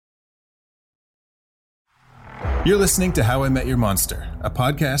You're listening to How I Met Your Monster, a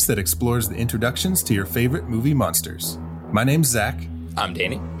podcast that explores the introductions to your favorite movie monsters. My name's Zach. I'm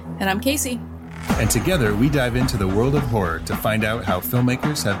Danny. And I'm Casey. And together we dive into the world of horror to find out how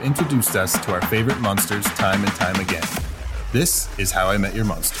filmmakers have introduced us to our favorite monsters time and time again. This is How I Met Your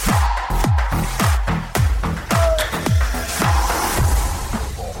Monster.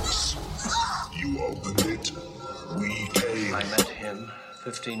 Boss, you opened it. We came. I met him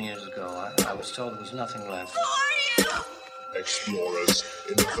 15 years ago. I was told there was nothing left. Explorers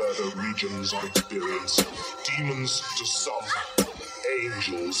in the further regions of experience. Demons to some,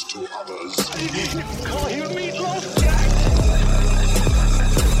 angels to others. Call you Meatloaf Jack!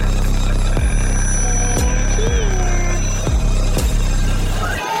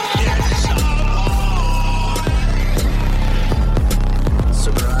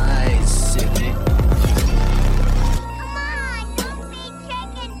 Surprise, Sydney.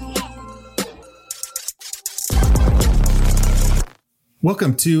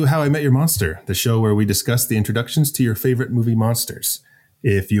 Welcome to How I Met Your Monster, the show where we discuss the introductions to your favorite movie monsters.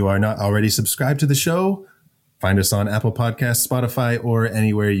 If you are not already subscribed to the show, find us on Apple Podcasts, Spotify, or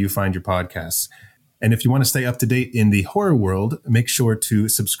anywhere you find your podcasts. And if you want to stay up to date in the horror world, make sure to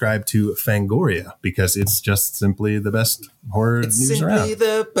subscribe to Fangoria, because it's just simply the best horror news around. Simply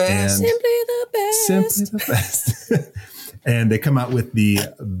the best. Simply the best. Simply the best. And they come out with the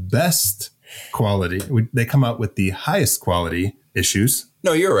best quality. They come out with the highest quality issues.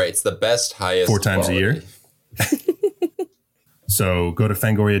 No, you're right. It's the best, highest 4 times quality. a year. So go to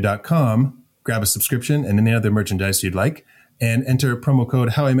fangoria.com, grab a subscription and any other merchandise you'd like, and enter promo code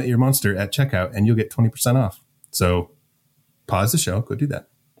How I Met Your Monster at checkout, and you'll get 20% off. So pause the show, go do that.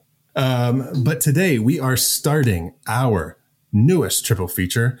 But today we are starting our newest triple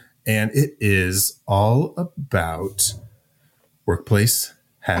feature, and it is all about workplace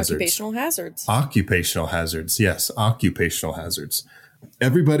hazards. Occupational hazards. Occupational hazards. Yes, occupational hazards.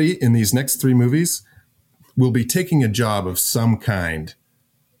 Everybody in these next 3 movies will be taking a job of some kind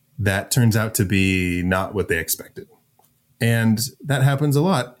that turns out to be not what they expected. And that happens a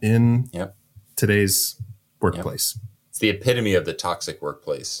lot in today's workplace. Yep. It's the epitome of the toxic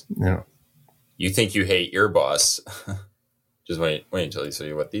workplace. Yeah. You think you hate your boss. Just wait until you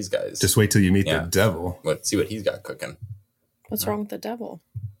see what these guys. Just wait till you meet the devil. Let's see what he's got cooking. What's wrong with the devil?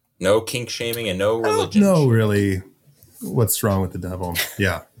 No kink shaming and no religion. No, really. What's wrong with the devil?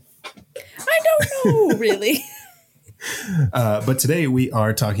 Yeah. I don't know, really. But today we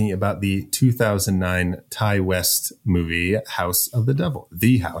are talking about the 2009 Ty West movie, House of the Devil.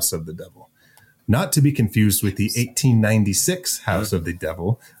 The House of the Devil. Not to be confused with the 1896 House of the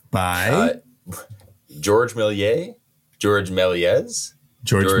Devil by... George Méliès? George Méliès?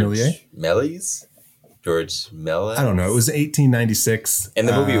 George Méliès? Méliès? George Méliès? I don't know. It was 1896. And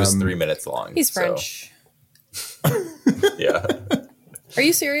the movie was 3 minutes long. He's French. Yeah. Are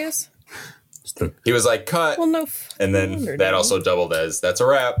you serious? He was like, cut. Well, no. And then that also doubled as, that's a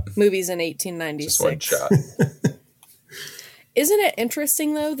wrap. Movies in 1896. Just one shot. Isn't it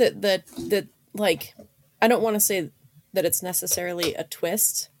interesting, though, that like, I don't want to say that it's necessarily a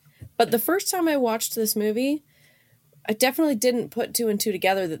twist, but the first time I watched this movie, I definitely didn't put 2 and 2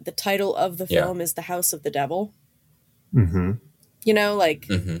 together that the title of the film is The House of the Devil. Mm-hmm. You know, like,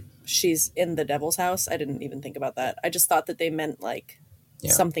 she's in the devil's house. I didn't even think about that. I just thought that they meant, like,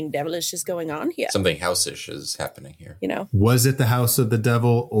 something devilish is going on here. Something house-ish is happening here. You know? Was it the House of the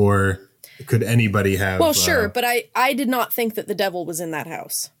Devil, or could anybody have... Well, sure, but I did not think that the devil was in that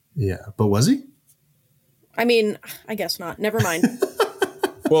house. Yeah, but was he? I mean, I guess not. Never mind.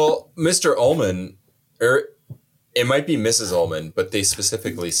 Well, Mr. Ullman, or it might be Mrs. Ullman, but they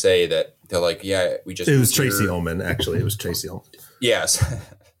specifically say that they're like, we just... It was Tracy Ullman, actually. It was Tracy Ullman. Yes.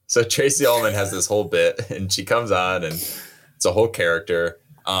 So Tracy Ullman has this whole bit, and she comes on, and it's a whole character.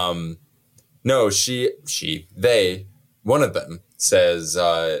 No, they, one of them says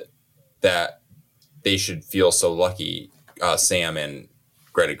that they should feel so lucky, Sam and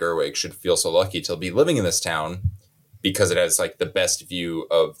Greta Gerwig should feel so lucky to be living in this town because it has like the best view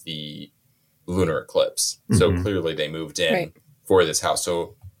of the lunar eclipse. Mm-hmm. So clearly they moved in for this house.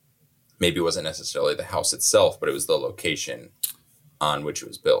 So maybe it wasn't necessarily the house itself, but it was the location on which it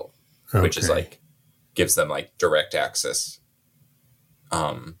was built, which is like, gives them like direct access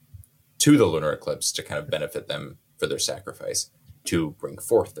to the lunar eclipse to kind of benefit them for their sacrifice to bring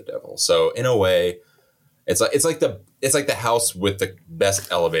forth the devil. So in a way, it's like the house with the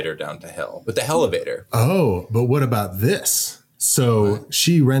best elevator down to hell, with the elevator. Oh, but what about this? So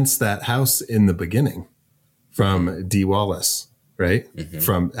she rents that house in the beginning from Dee Wallace, right? Mm-hmm.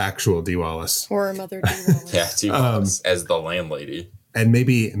 From actual Dee Wallace. Horror Mother Dee Wallace. Yeah, Dee Wallace as the landlady. And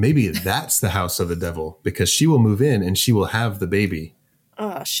maybe that's the house of the devil, because she will move in and she will have the baby.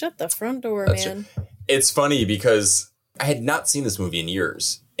 Oh, shut the front door, That's man. It's funny because I had not seen this movie in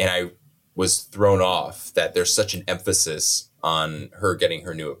years, and I was thrown off that there's such an emphasis on her getting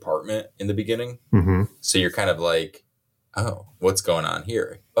her new apartment in the beginning. Mm-hmm. So you're kind of like, oh, what's going on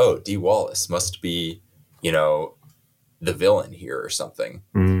here? Oh, Dee Wallace must be, the villain here or something.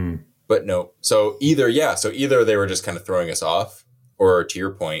 Mm. But no. So either they were just kind of throwing us off, or to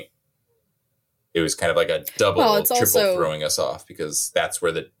your point, it was kind of like a double, triple throwing us off, because that's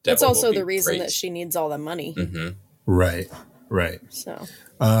where the devil It's also will be the reason raised. that she needs all the money. Mm-hmm. Right. So,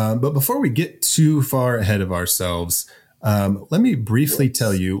 but before we get too far ahead of ourselves, let me briefly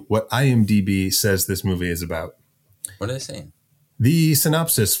tell you what IMDb says this movie is about. What are they saying? The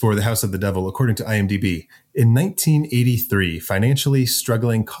synopsis for The House of the Devil, according to IMDb: in 1983, financially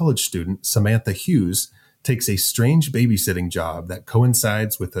struggling college student Samantha Hughes takes a strange babysitting job that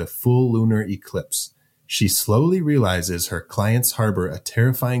coincides with a full lunar eclipse. She slowly realizes her clients harbor a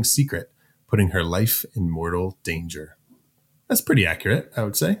terrifying secret, putting her life in mortal danger. That's pretty accurate, I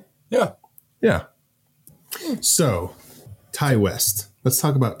would say. Yeah. Yeah. So, Ty West. Let's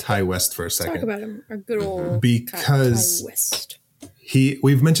talk about Ty West for a second. talk about him. Our good old Because Ty West.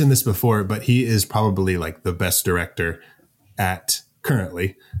 we've mentioned this before, but he is probably like the best director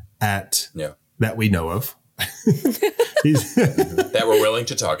currently that we know of. That we're willing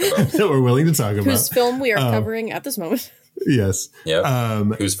to talk about. That we're willing to talk about. Whose film we are covering at this moment. Yes. Yeah.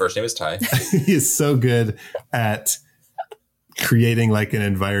 Whose first name is Ty. He is so good at creating like an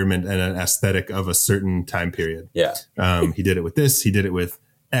environment and an aesthetic of a certain time period. Yeah. He did it with this. He did it with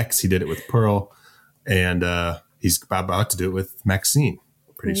X. He did it with Pearl. And he's about to do it with Maxine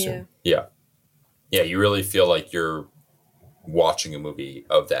pretty soon. Yeah. Yeah. You really feel like you're watching a movie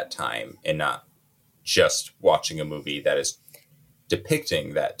of that time and not just watching a movie that is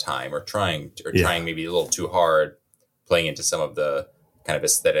depicting that time, or trying maybe a little too hard, playing into some of the kind of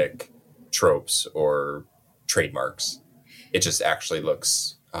aesthetic tropes or trademarks. It just actually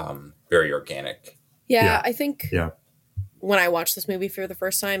looks very organic. Yeah, I think when I watched this movie for the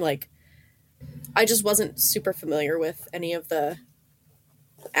first time, like, I just wasn't super familiar with any of the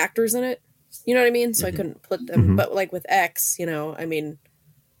actors in it. You know what I mean? So I couldn't put them. Mm-hmm. But like with X, I mean,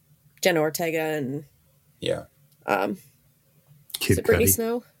 Jenna Ortega and Kid is it Brittany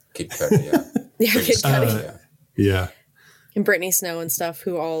Snow? Kid Cudi, yeah. Yeah, Kid Cudi. Yeah. And Brittany Snow and stuff,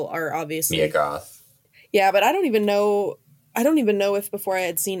 who all are obviously Mia Goth. Yeah, but I don't even know if before I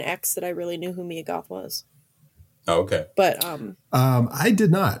had seen X that I really knew who Mia Goth was. Oh, okay. But I did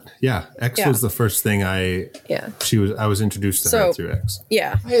not. Yeah. X was the first thing I was introduced to her through X.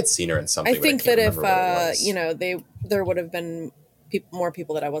 Yeah. I had seen her in something. I think that if there would have been more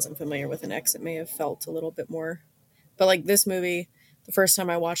people that I wasn't familiar with in X, it may have felt a little bit more. But like this movie, the first time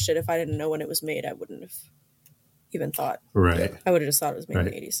I watched it, if I didn't know when it was made, I wouldn't have even thought. Right. I would have just thought it was made in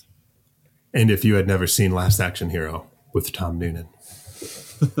the 80s. And if you had never seen Last Action Hero with Tom Noonan.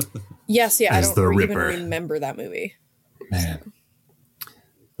 Yes, yeah, I don't even Ripper. remember that movie. Man,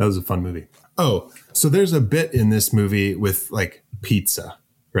 that was a fun movie. Oh, so there's a bit in this movie with like pizza,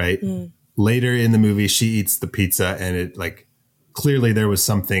 right? Mm. Later in the movie, she eats the pizza and it like clearly there was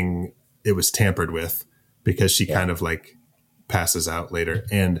something it was tampered with, because she kind of like passes out later.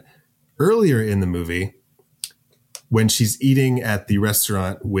 And earlier in the movie, when she's eating at the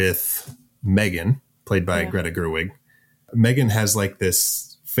restaurant with Megan, played by Greta Gerwig, Megan has like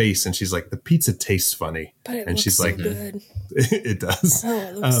this face and she's like, the pizza tastes funny. But it and looks she's so like, good. It does. Oh,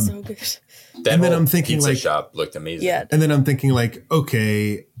 it looks so good. And then I'm thinking pizza shop looked amazing. Yeah. And then I'm thinking like,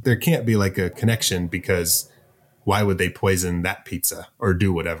 okay, there can't be like a connection, because why would they poison that pizza or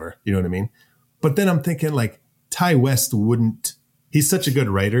do whatever? You know what I mean? But then I'm thinking like Ty West he's such a good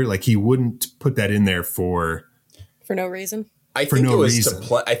writer. Like he wouldn't put that in there for no reason. I think it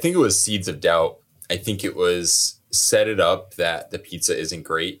was seeds of doubt. I think it was set it up that the pizza isn't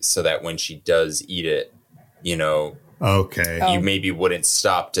great, so that when she does eat it, you maybe wouldn't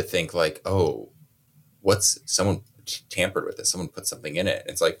stop to think like, oh, someone tampered with this? Someone put something in it.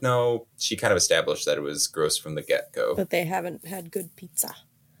 It's like, no, she kind of established that it was gross from the get-go. But they haven't had good pizza.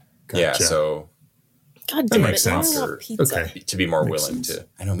 Gotcha. Yeah, so God damn makes sense. I want pizza. Okay. To be more willing to.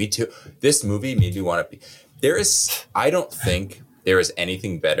 I know, me too. This movie made me want to be. I don't think there is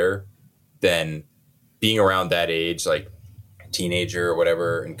anything better than being around that age, like teenager or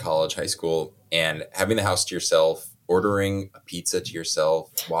whatever, in college, high school, and having the house to yourself, ordering a pizza to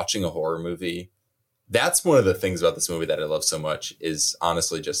yourself, watching a horror movie. That's one of the things about this movie that I love so much, is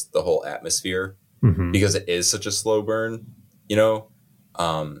honestly just the whole atmosphere, because it is such a slow burn,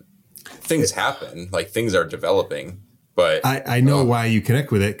 things happen, like things are developing, But I know why you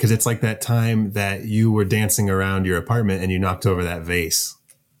connect with it, because it's like that time that you were dancing around your apartment and you knocked over that vase.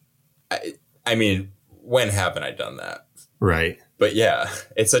 I mean, when haven't I done that? Right. But yeah,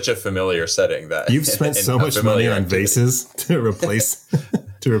 it's such a familiar setting that You've spent so much money on vases to replace them.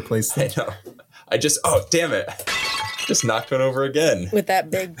 I know. Oh, damn it. Just knocked one over again. With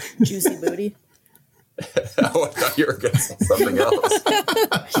that big, juicy booty. Oh, I thought you were going to say something else.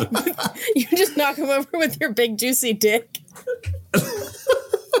 You just knock him over with your big, juicy dick.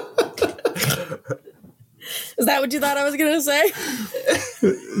 Is that what you thought I was going to say?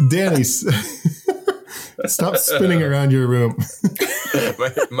 Danny, stop spinning around your room.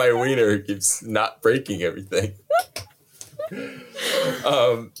 my wiener keeps not breaking everything.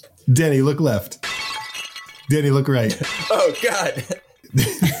 Danny, look left. Danny, look right. Oh, God.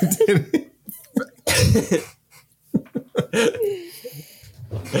 Danny.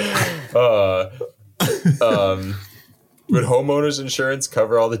 Would homeowners insurance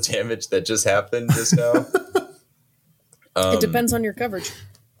cover all the damage that just happened just now? It depends on your coverage.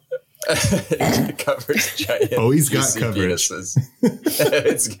 It covers giant. Oh, he's got juicy coverage. penises.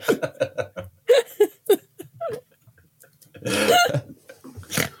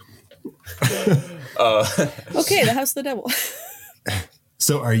 Okay, the House of the Devil.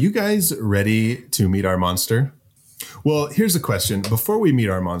 So are you guys ready to meet our monster? Well, here's a question. Before we meet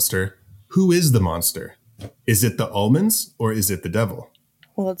our monster, who is the monster? Is it the almonds or is it the devil?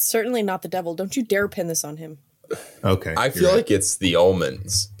 Well, it's certainly not the devil. Don't you dare pin this on him. Okay. I feel like it's the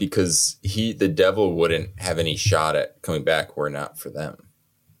almonds because the devil wouldn't have any shot at coming back were it not for them.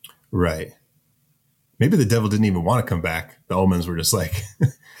 Right. Maybe the devil didn't even want to come back. The almonds were just like...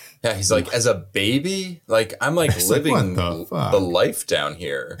 Yeah, he's like, as a baby, like I'm like living what the the life down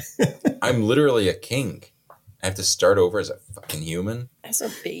here. I'm literally a king. I have to start over as a fucking human As a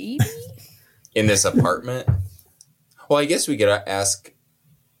baby? in this apartment. Well, I guess we could ask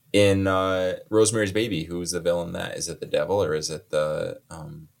in Rosemary's Baby, who's the villain in that? Is it the devil or is it the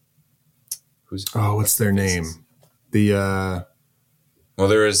who's what's their name? The Well,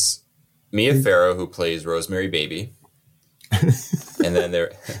 there is Mia Farrow who plays Rosemary Baby. And then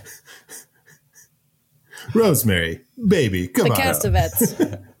there Rosemary, baby, come The on. Castavets.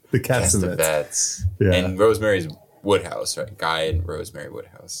 The Castavets. Castavets. Yeah. And Rosemary's Woodhouse, right? Guy and Rosemary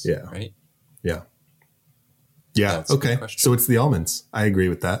Woodhouse. Yeah. Right? Yeah. Yeah. That's a good Okay. question. So it's the almonds. I agree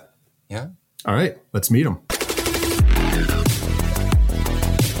with that. Yeah. All right. Let's meet them.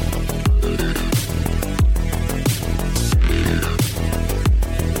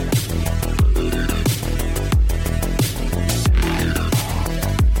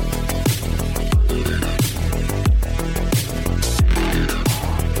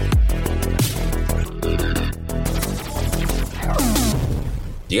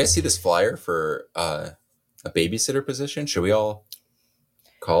 Do you guys see this flyer for a babysitter position? Should we all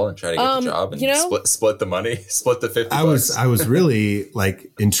call and try to get the job and split the money, split the $50? I was really like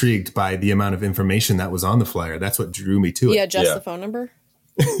intrigued by the amount of information that was on the flyer. That's what drew me to it. Yeah, just the phone number.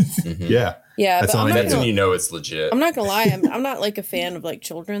 Yeah. Yeah, That's but all I That's need. when you know it's legit. I'm not gonna lie, I'm not like a fan of like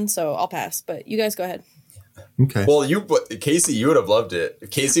children, so I'll pass. But you guys go ahead. Okay. Well, Casey, you would have loved it.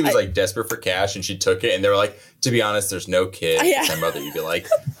 If Casey was like desperate for cash and she took it and they were like, to be honest, there's no kid. Yeah. My mother, you'd be like,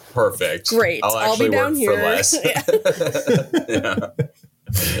 perfect. Great, I'll I'll actually be down work here. for less. Yeah. Yeah.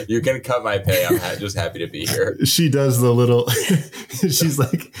 You can cut my pay. I'm just happy to be here. She does the little, she's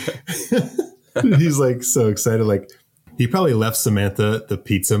like, he's like so excited. Like he probably left Samantha the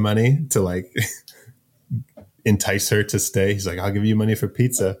pizza money to like entice her to stay. He's like, I'll give you money for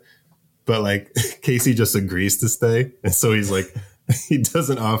pizza. But like Casey just agrees to stay. And so he's like, he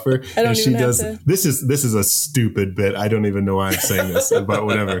doesn't offer. I don't and she even have does. to. This is a stupid bit. I don't even know why I'm saying this, but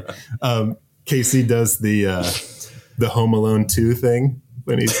whatever. Casey does the Home Alone 2 thing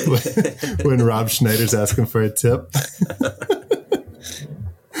when when Rob Schneider's asking for a tip.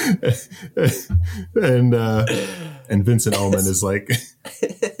 And Vincent Ullman is like,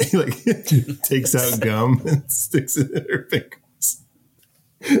 he like takes out gum and sticks it in her fingers.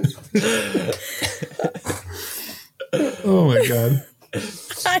 Oh my god!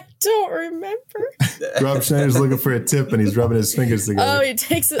 I don't remember. Rob Schneider's looking for a tip and he's rubbing his fingers together. Oh, he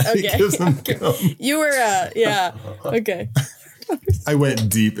takes it. He gives Okay, him gum. you were. Yeah. Okay. I went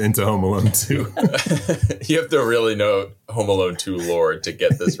deep into Home Alone 2. You have to really know Home Alone 2 lore to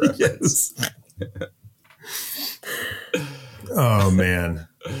get this reference. Yes. Oh man.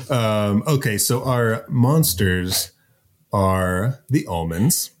 Okay, so our monsters are the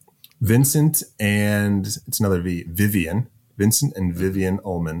almonds, Vincent and it's another V, Vivian, Vincent and Vivian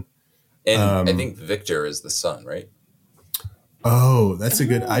Ullman. And I think Victor is the son, right? Oh, that's a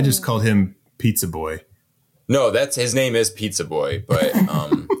good. I just called him Pizza Boy. No, that's his name is Pizza Boy, but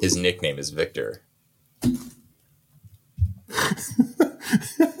his nickname is Victor.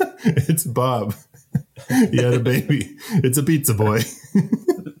 It's Bob. He had a baby. It's a pizza boy.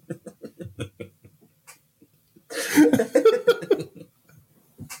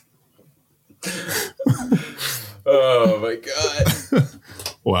 Oh my God.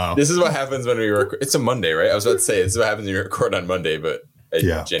 Wow. This is what happens when we record. It's a Monday, right? I was about to say, this is what happens when you record on Monday, but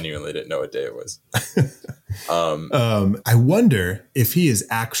I genuinely didn't know what day it was. I wonder if he is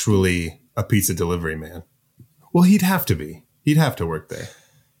actually a pizza delivery man. Well, he'd have to be. He'd have to work there.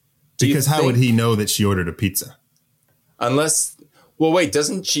 Because how would he know that she ordered a pizza? Unless, well, wait,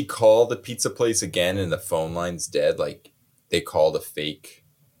 doesn't she call the pizza place again and the phone line's dead? Like, they called a fake.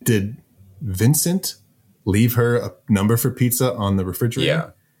 Did Vincent leave her a number for pizza on the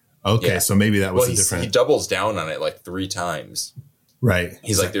refrigerator? Yeah. Okay, so maybe that was a different. He doubles down on it like 3 times. Right.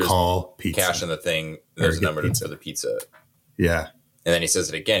 He's like, there's call pizza. Cash in the thing. There's a number for the pizza. Yeah. And then he says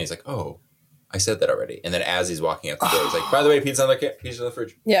it again. He's like, oh, I said that already. And then as he's walking out the door, he's like, by the way, pizza on the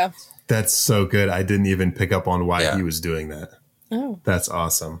fridge. Yeah. That's so good. I didn't even pick up on why he was doing that. Oh. That's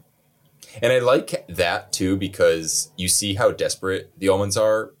awesome. And I like that too, because you see how desperate the Ullmans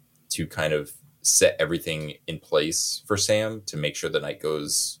are to kind of set everything in place for Sam to make sure the night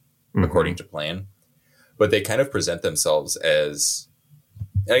goes according to plan. But they kind of present themselves as,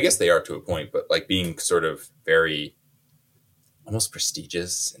 and I guess they are to a point, but like being sort of very almost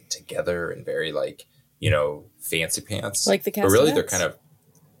prestigious and together and very like, you know, fancy pants. Like the Castavets? But really they're kind of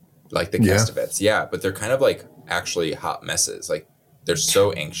like the Castavets. Yeah. But they're kind of like actually hot messes. Like they're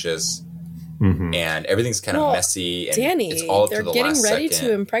so anxious and everything's kind of messy. And Danny, it's all they're to the getting last ready second.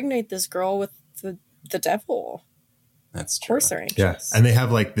 to impregnate this girl with the devil. That's Of true. course they're anxious. Yeah. And they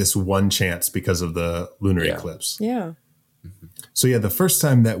have like this one chance because of the lunar eclipse. Yeah. So yeah, the first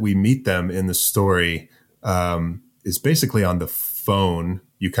time that we meet them in the story is basically on the phone.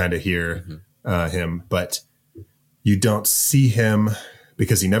 You kind of hear him, but you don't see him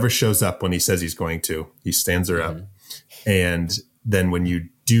because he never shows up when he says he's going to. He stands her up. And then when you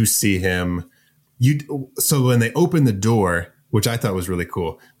do see him, so when they open the door, which I thought was really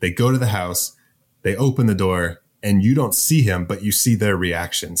cool, they go to the house, they open the door, and you don't see him, but you see their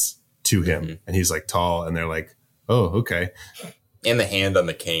reactions to him. And he's like tall, and they're like, oh, okay. And the hand on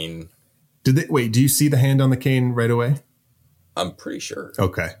the cane. Do you see the hand on the cane right away? I'm pretty sure.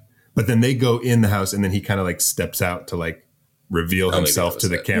 Okay. But then they go in the house and then he kind of like steps out to like reveal himself to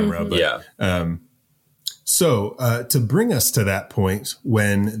the camera. But, So to bring us to that point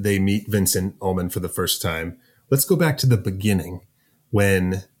when they meet Vincent Ullman for the first time, let's go back to the beginning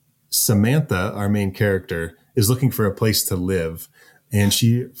when Samantha, our main character, is looking for a place to live. And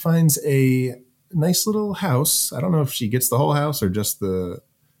she finds a nice little house. I don't know if she gets the whole house or just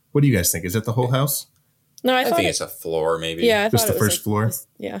what do you guys think? Is it the whole house? No, I think it's a floor, maybe. Yeah, I just thought the it was first floor.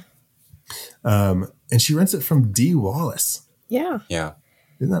 Yeah. And she rents it from D. Wallace. Yeah. Yeah.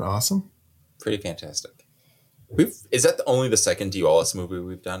 Isn't that awesome? Pretty fantastic. Is that only the second D. Wallace movie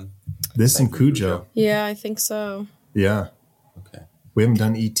we've done? This and Cujo. Yeah, I think so. Yeah. Okay. We haven't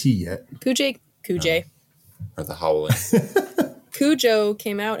done E.T. yet. Cujo. Or The Howling. Cujo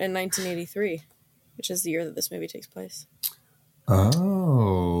came out in 1983, which is the year that this movie takes place.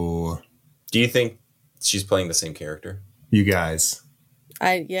 Oh. Do you think she's playing the same character? You guys.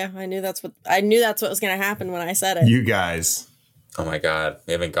 I knew that's what was going to happen when I said it. You guys. Oh my God.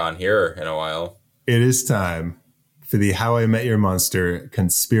 We haven't gone here in a while. It is time for the How I Met Your Monster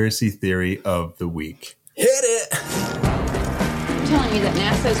conspiracy theory of the week. Hit it! You're telling me that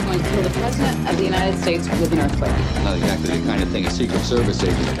NASA is going to kill the President of the United States with an earthquake. Not exactly the kind of thing a Secret Service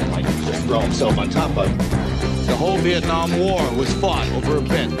agent can, like, just throw himself on top of. The whole Vietnam War was fought over a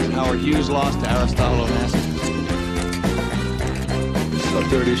bet. Howard Hughes lost to Aristotle Onassis. The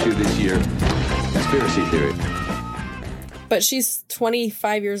third issue this year, conspiracy theory. But she's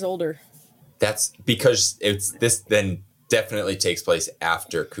 25 years older. That's because this then definitely takes place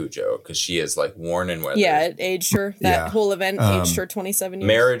after Cujo, because she is like worn and weathered. Yeah, it aged her. That whole event aged her 27 years.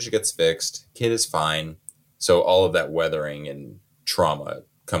 Marriage gets fixed. Kid is fine. So all of that weathering and trauma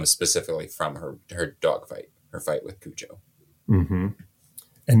comes specifically from her dog fight, her fight with Cujo. Mm-hmm.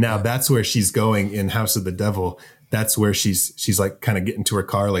 And now that's where she's going in House of the Devil. That's where she's like kind of getting to her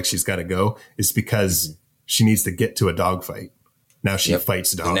car like she's got to go. It's because she needs to get to a dog fight. Now she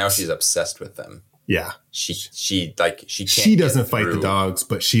fights dogs. And now she's obsessed with them. Yeah. She can't. She doesn't fight the dogs,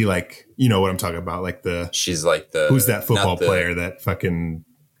 but she like, you know what I'm talking about, like she's like who's that football player that fucking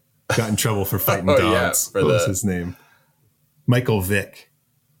got in trouble for fighting dogs? What was his name? Michael Vick.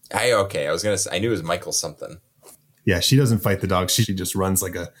 I was gonna say, I knew it was Michael something. Yeah, she doesn't fight the dogs. She just runs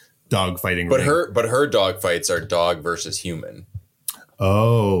like a dog fighting. But ring. her dog fights are dog versus human.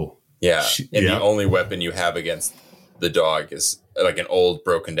 Oh. Yeah. The only weapon you have against the dog is like an old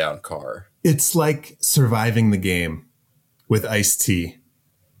broken down car. It's like Surviving the Game with Ice-T,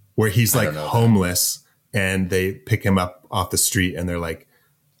 where he's like homeless and they pick him up off the street and they're like,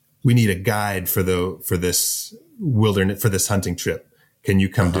 we need a guide for this wilderness, for this hunting trip. Can you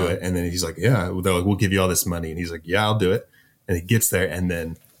come do it? And then he's like, yeah, we'll give you all this money. And he's like, yeah, I'll do it. And he gets there, and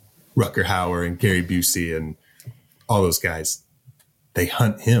then Rutger Hauer and Gary Busey and all those guys, they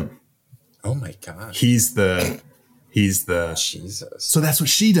hunt him. Oh my God. He's the Jesus. So that's what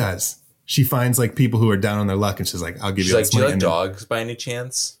she does. She finds like people who are down on their luck, and she's like, I'll give you all this money. Do you like dogs by any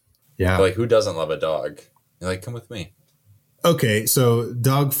chance? Yeah. Like, who doesn't love a dog? You're like, come with me. Okay, so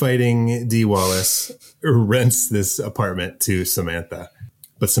dog fighting Dee Wallace rents this apartment to Samantha,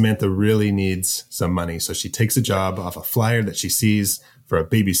 but Samantha really needs some money. So she takes a job off a flyer that she sees for a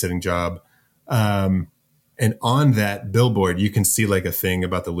babysitting job. And on that billboard, you can see like a thing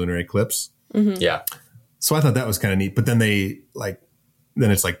about the lunar eclipse. Mm-hmm. Yeah. So I thought that was kind of neat, but then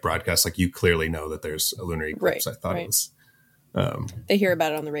then it's like broadcast, like you clearly know that there's a lunar eclipse. Right, I thought it was. They hear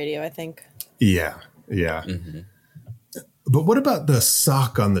about it on the radio, I think. Yeah. Yeah. Mm-hmm. But what about the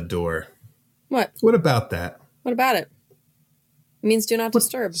sock on the door? What about that? What about it? It means do not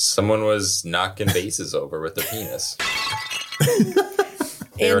disturb. Someone was knocking vases over with their penis.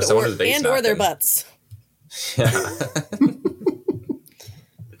 or their butts. Yeah.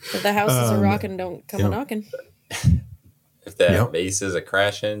 If the houses are rocking, don't come a knocking. If that vase is a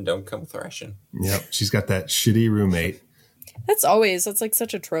crashing, don't come thrashing. Yep. She's got that shitty roommate. That's like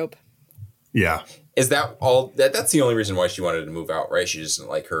such a trope. Yeah. Is that all? That's the only reason why she wanted to move out, right? She just didn't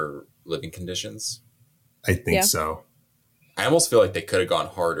like her living conditions. I think so. I almost feel like they could have gone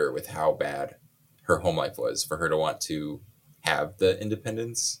harder with how bad her home life was for her to want to have the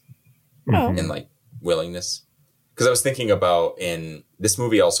independence and like willingness. Because I was thinking about, in this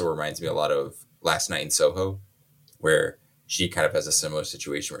movie also reminds me a lot of Last Night in Soho, where she kind of has a similar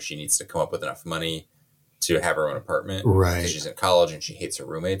situation where she needs to come up with enough money to have her own apartment. Right. Because she's in college and she hates her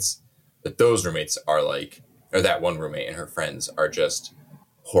roommates. But those roommates are like, or that one roommate and her friends are just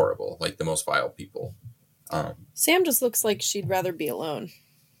horrible, like the most vile people. Sam just looks like she'd rather be alone.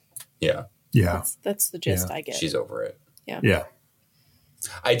 Yeah. Yeah. That's the gist I get. She's over it. Yeah. Yeah.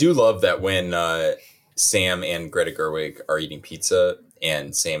 I do love that when Sam and Greta Gerwig are eating pizza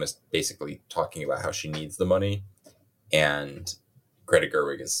and Sam is basically talking about how she needs the money. And Greta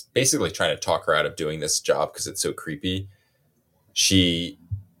Gerwig is basically trying to talk her out of doing this job because it's so creepy.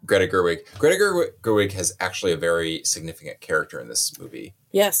 Greta Gerwig has actually a very significant character in this movie.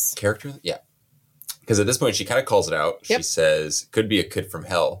 Yes. Character? Yeah. Because at this point, she kind of calls it out. Yep. She says, could be a kid from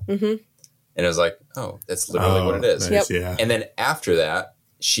hell. Mm-hmm. And it was like, oh, that's literally what it is. Nice, yeah. And then after that,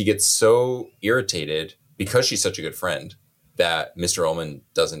 she gets so irritated because she's such a good friend that Mr. Ullman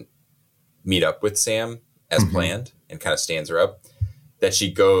doesn't meet up with Sam as planned and kind of stands her up, that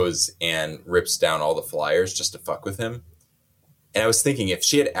she goes and rips down all the flyers just to fuck with him. And I was thinking, if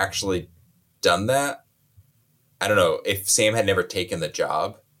she had actually done that, I don't know, if Sam had never taken the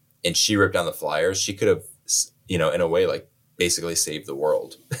job and she ripped down the flyers, she could have, in a way, like basically saved the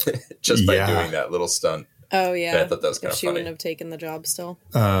world just by doing that little stunt. Oh, yeah. And I thought that was kind of she funny. wouldn't have taken the job still.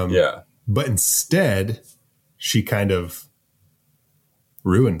 Yeah. But instead, she kind of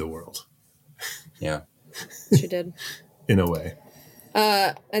ruined the world. Yeah. She did. In a way.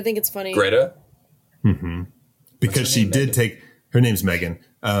 I think it's funny. Greta? Mm-hmm. Because she did take... Her name's Megan.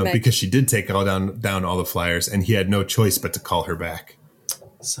 Meg. Because she did take down all the flyers, and he had no choice but to call her back.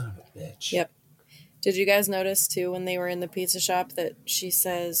 Son of a bitch. Yep. Did you guys notice, too, when they were in the pizza shop that she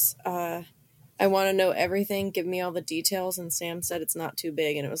says, I want to know everything, give me all the details, and Sam said it's not too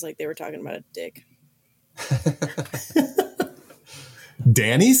big, and it was like they were talking about a dick.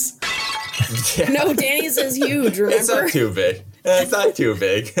 Danny's? No, Danny's is huge, remember? It's not too big. It's not too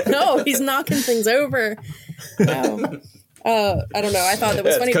big. No, he's knocking things over. No. I don't know. I thought that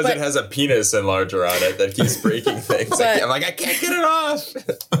was funny. Because but it has a penis enlarger on it that keeps breaking things. I'm like, I can't get it off.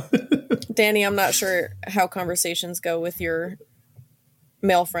 Danny, I'm not sure how conversations go with your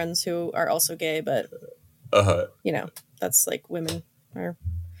male friends who are also gay, but that's like women are.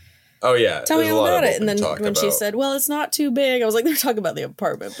 Oh yeah, tell me all about it. And then when she said, "Well, it's not too big," I was like, "They're talking about the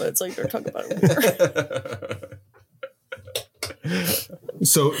apartment, but it's like they're talking about it more."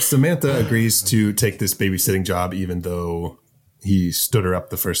 So Samantha agrees to take this babysitting job, even though he stood her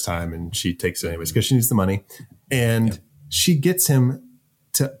up the first time, and she takes it anyways because she needs the money. And she gets him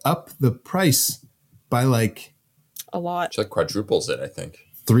to up the price by like a lot. She like quadruples it, I think.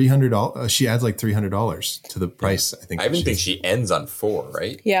 $300. She adds like $300 to the price. I think. I even think she ends on 4,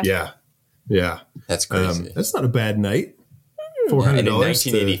 right? Yeah. Yeah. That's crazy. That's not a bad night. $400. And in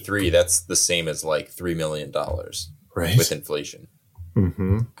 1983, that's the same as like $3 million, right? With inflation.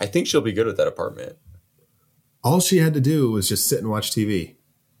 Mm-hmm. I think she'll be good with that apartment. All she had to do was just sit and watch TV.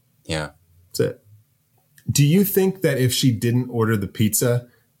 Yeah. That's it. Do you think that if she didn't order the pizza,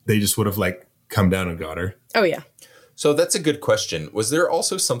 they just would have like come down and got her? Oh, yeah. So that's a good question. Was there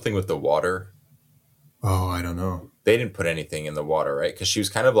also something with the water? Oh, I don't know. They didn't put anything in the water, right? Because she was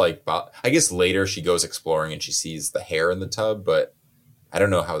kind of like, I guess later she goes exploring and she sees the hair in the tub, but I don't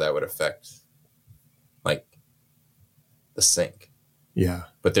know how that would affect like the sink. Yeah.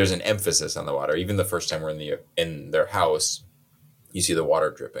 But there's an emphasis on the water. Even the first time we're in their house, you see the water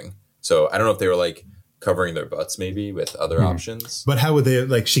dripping. So I don't know if they were like covering their butts maybe with other options. But how would they,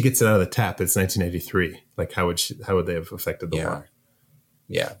 like, she gets it out of the tap. It's 1983. Like, how would they have affected the water?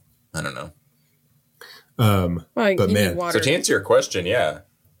 Yeah. I don't know. Well, but you man, need water. So to answer your question, yeah,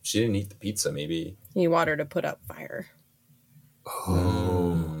 she didn't eat the pizza. Maybe You need water to put up fire.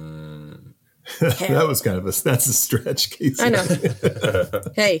 Oh, that was kind of that's a stretch, Casey. I know.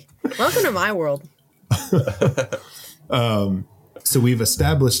 Hey, welcome to my world. So we've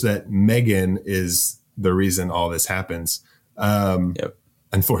established that Megan is the reason all this happens. Yep.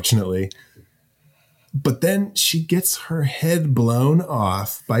 Unfortunately. But then she gets her head blown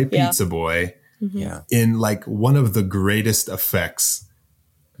off by Pizza Boy in like one of the greatest effects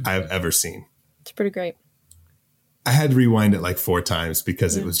I've ever seen. It's pretty great. I had to rewind it like 4 times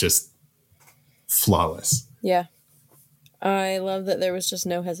because it was just flawless. Yeah. I love that there was just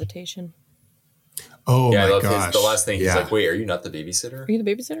no hesitation. Oh yeah, I my love gosh. the last thing he's like, wait, are you not the babysitter? Are you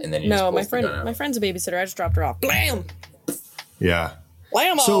the babysitter? And then he no, just my pulls the gun friend. out. My friend's a babysitter. I just dropped her off. Blam! Yeah.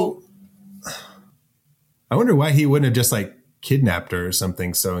 Blam! So I wonder why he wouldn't have just like kidnapped her or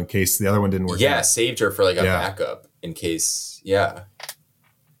something. So in case the other one didn't work out. Yeah, saved her for like a backup in case. Yeah.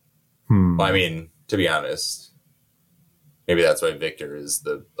 Well, I mean, to be honest, maybe that's why Victor is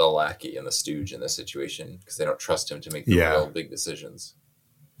the lackey and the stooge in this situation, because they don't trust him to make the real big decisions.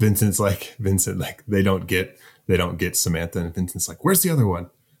 Vincent, like they don't get Samantha, and Vincent's like, where's the other one?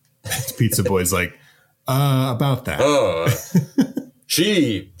 Pizza Boy's like, about that. Oh,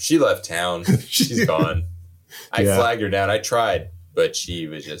 she left town. She's gone. I flagged her down. I tried, but she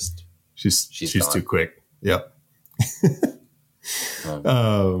was just she's too quick. Yep.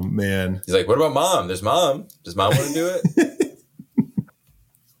 Oh man. He's like, what about mom? There's mom. Does mom want to do it?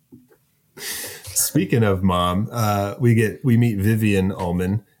 Speaking of mom, we meet Vivian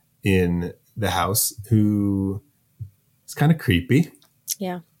Ullman in the house, who is kind of creepy.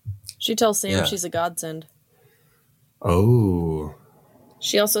 Yeah. She tells Sam she's a godsend. Oh.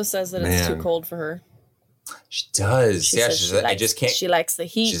 She also says that it's too cold for her. She does. She says I just can't. She likes the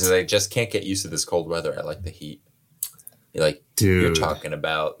heat. She says, I just can't get used to this cold weather. I like the heat. You're like, dude, you're talking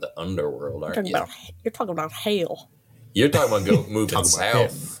about the underworld, aren't you? You're talking about hell. You're talking about moving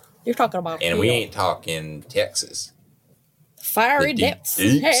south. You're talking about and hell. we ain't talking Texas. Fiery depths.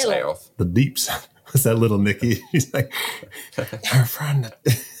 Deep hell. south. The deep south. What's that little Nicky? He's like, you're from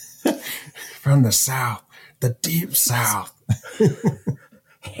the south, the deep south.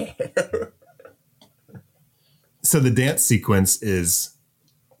 So the dance sequence is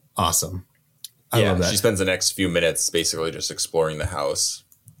awesome. I love that. She spends the next few minutes basically just exploring the house,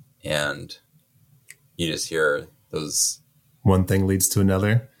 and you just hear those. One thing leads to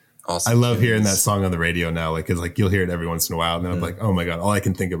another. Awesome I love tunes. hearing that song on the radio now. Like, it's like you'll hear it every once in a while, and then I'm like, oh my god, all I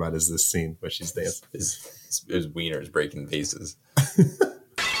can think about is this scene where she's dancing. His wieners breaking vases.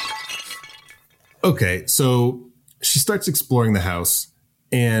 Okay, so she starts exploring the house,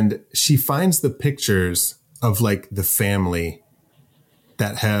 and she finds the pictures of like the family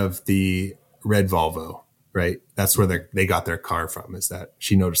that have the red Volvo, right? That's where they got their car from, is that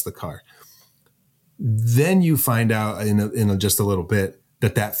she noticed the car. Then you find out in just a little bit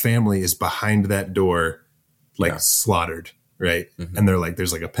that family is behind that door, like slaughtered, right? Mm-hmm. And they're like,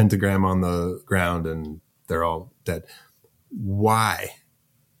 there's like a pentagram on the ground and they're all dead. Why?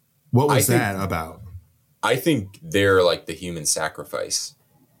 What was that about? I think they're like the human sacrifice.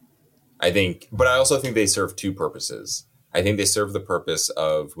 But I also think they serve 2 purposes. I think they serve the purpose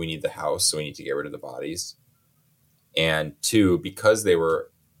of, we need the house, so we need to get rid of the bodies. And 2, because they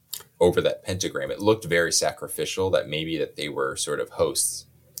were over that pentagram, it looked very sacrificial, that maybe that they were sort of hosts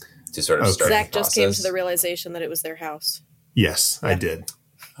to sort of start the Zach just process. came to the realization that it was their house. Yes, I did.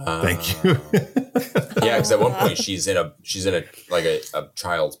 Thank you. Yeah, because at one point she's in a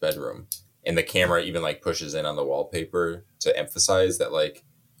child's bedroom, and the camera even like pushes in on the wallpaper to emphasize that, like,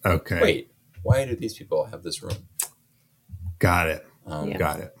 okay, wait, why do these people have this room? Got it. Yeah.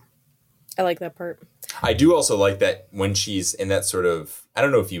 Got it. I like that part. I do also like that when she's in that sort of, I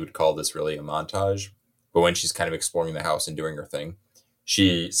don't know if you would call this really a montage, but when she's kind of exploring the house and doing her thing,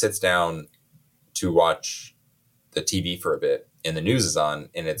 she sits down to watch the TV for a bit and the news is on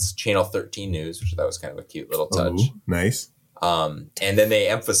and it's Channel 13 news, which I thought was kind of a cute little touch. Ooh, nice. And then they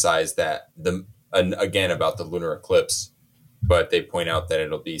emphasize that again about the lunar eclipse, but they point out that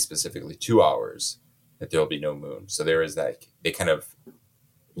it'll be specifically 2 hours, that there'll be no moon. So there is that,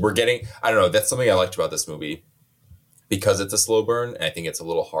 we're getting, I don't know, that's something I liked about this movie because it's a slow burn. And I think it's a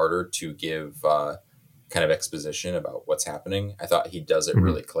little harder to give kind of exposition about what's happening. I thought he does it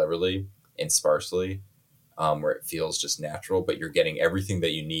really cleverly and sparsely, where it feels just natural, but you're getting everything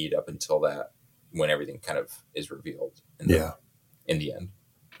that you need up until that, when everything kind of is revealed in the end.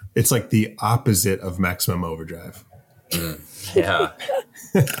 It's like the opposite of Maximum Overdrive. Yeah.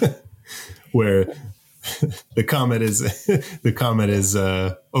 Where the comet is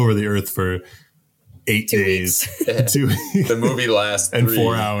over the earth for 8 days. 2 weeks. The movie lasts and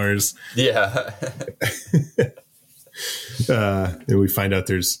 4 hours. Yeah. And we find out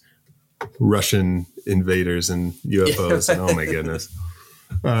there's Russian invaders and UFOs and oh my goodness.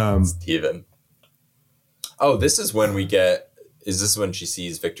 Steven. Oh, this is when is this when she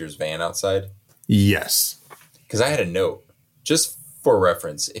sees Victor's van outside? Yes. Because I had a note, just for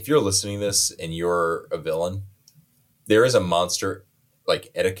reference, if you're listening to this and you're a villain, there is a monster like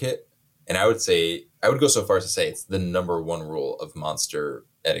etiquette. And I would go so far as to say it's the number one rule of monster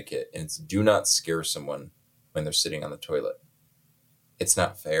etiquette. And it's do not scare someone when they're sitting on the toilet. It's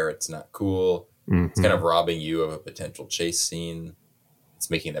not fair. It's not cool. Mm-hmm. It's kind of robbing you of a potential chase scene. It's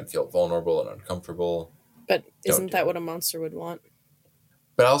making them feel vulnerable and uncomfortable. But isn't that what a monster would want?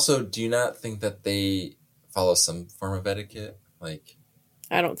 But also, do you not think that they follow some form of etiquette? Like,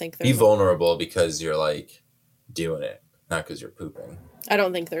 I don't think be vulnerable because you're like doing it, not because you're pooping. I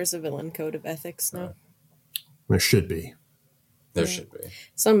don't think there's a villain code of ethics. No, there should be. There should be.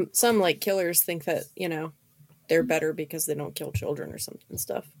 Some like killers think that they're better because they don't kill children or something and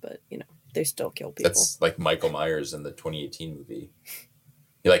stuff, but they still kill people. That's like Michael Myers in the 2018 movie.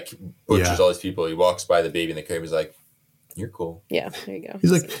 He like butchers all these people. He walks by the baby in the crib. He's like, "You're cool." Yeah, there you go.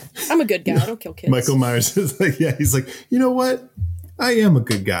 He's like, "I'm a good guy. I don't kill kids." Michael Myers is like, he's like, you know what? I am a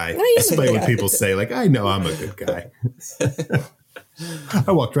good guy. Despite what people say, like, I know I'm a good guy.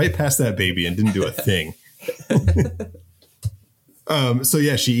 I walked right past that baby and didn't do a thing. So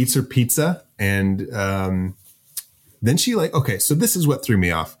yeah, she eats her pizza and then she so this is what threw me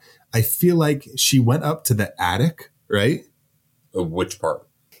off. I feel like she went up to the attic, right? Which part?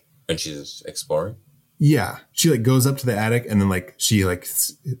 When she's exploring? Yeah. She goes up to the attic and then she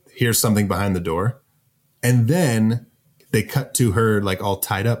hears something behind the door. And then they cut to her all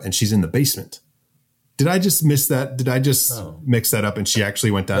tied up and she's in the basement. Did I just miss that? Did I just mix that up and she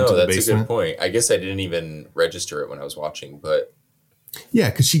actually went down to the basement? That's a good point. I guess I didn't even register it when I was watching, but yeah,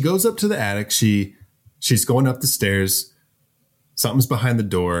 because she goes up to the attic. She's going up the stairs. Something's behind the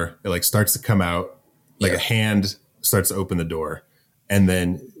door. It starts to come out. A hand starts to open the door. And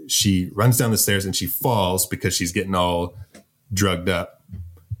then she runs down the stairs and she falls because she's getting all drugged up.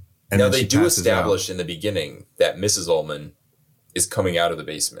 And now they do establish in the beginning that Mrs. Ullman is coming out of the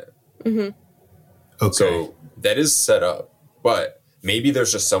basement. Mm-hmm. Okay. So that is set up, but maybe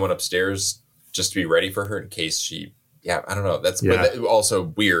there's just someone upstairs just to be ready for her in case she. Yeah, I don't know. But that also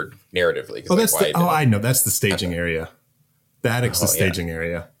weird narratively. Oh, I know. That's the staging area. The attic's the staging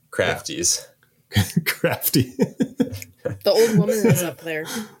area. Crafties. Crafty. The old woman is up there.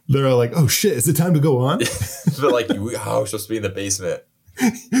 They're all like, "Oh shit, is it time to go on?" But we're supposed to be in the basement.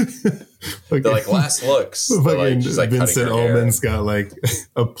 They're like last looks. She's Vincent Ullman's got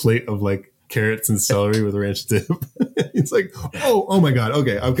a plate of carrots and celery with ranch dip. It's like, oh my god,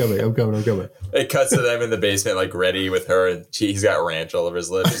 okay, I'm coming. It cuts to them in the basement, ready with her, and he's got ranch all over his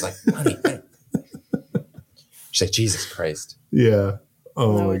lips. He's like, honey. She's like, Jesus Christ. Yeah.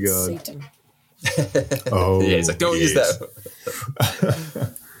 Oh my god. Satan. Oh yeah, he's like, don't use that.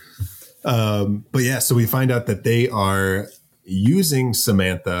 But yeah, so we find out that they are using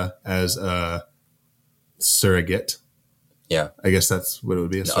Samantha as a surrogate. Yeah. I guess that's what it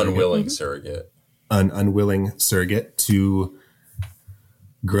would be. An unwilling surrogate. An unwilling surrogate to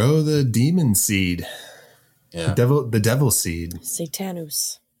grow the demon seed. Yeah. The devil seed.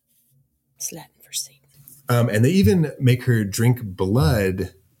 Satanus. It's Latin for Satan. And they even make her drink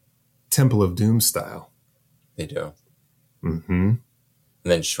blood, Temple of Doom style. They do. Mm-hmm. And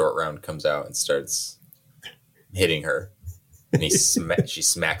then Short Round comes out and starts hitting her. And she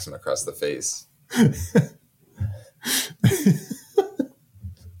smacks him across the face.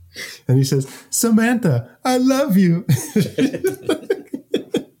 And he says, "Samantha, I love you."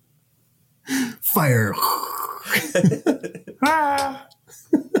 fire. Ah.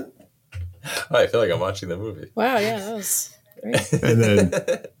 Oh, I feel like I'm watching the movie. Wow, yeah, that was great. And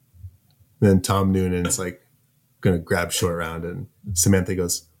then Tom Noonan's like gonna grab Short Round, and Samantha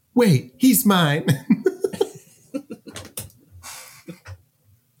goes, "Wait, he's mine."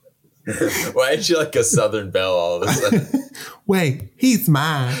 Why is she like a Southern belle all of a sudden? Wait, he's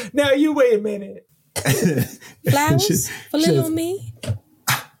mine. Now you wait a minute. Flowers for she little says- me.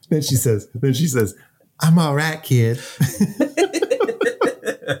 Then she says, "I'm all right, kid."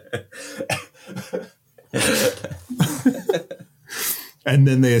 And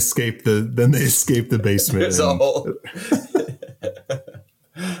then they escape the basement. There's a whole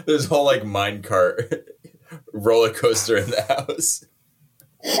there's a whole like mine cart roller coaster in the house.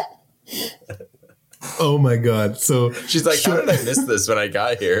 Oh my god! So She's like, how did I miss this when I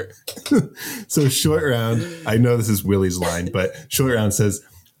got here? So Short Round, I know this is Willie's line, but Short Round says,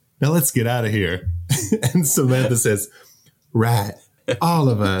 "Now let's get out of here." And Samantha says, "Right, all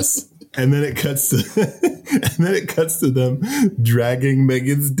of us." And then it cuts to them dragging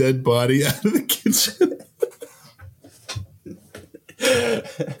Megan's dead body out of the kitchen.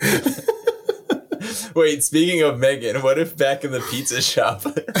 Wait, speaking of Megan, what if back in the pizza shop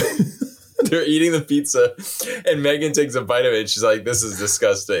they're eating the pizza and Megan takes a bite of it and she's like, "This is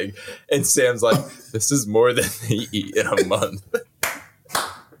disgusting." And Sam's like, "This is more than they eat in a month.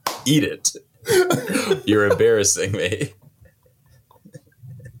 Eat it. You're embarrassing me."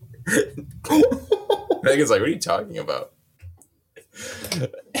 Megan's like, "What are you talking about?"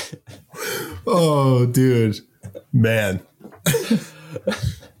 Oh, dude. Man.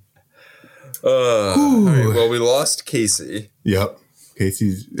 All right, well, we lost Casey. Yep.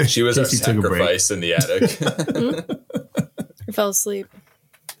 She was our Casey took a break. sacrifice in the attic. I fell asleep.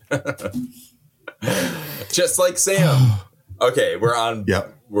 Just like Sam. Okay, we're on.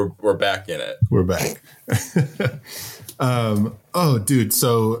 Yep. We're back in it. We're back. Oh, dude.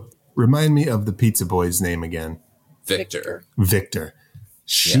 So remind me of the pizza boy's name again. Victor.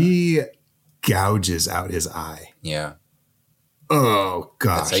 She gouges out his eye. Yeah. Oh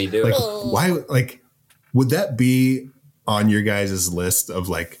gosh. That's how you do like, it. Why? Like, would that be on your guys' list of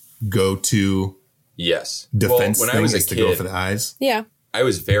like go-to Yes. defense Well, when I was a things to go kid, for the eyes? Yeah. I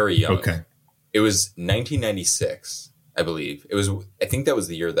was very young. Okay. It was 1996, I believe. I think that was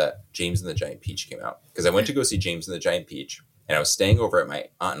the year that James and the Giant Peach came out. Because I went to go see James and the Giant Peach, and I was staying over at my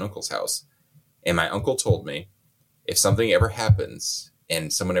aunt and uncle's house. And my uncle told me, if something ever happens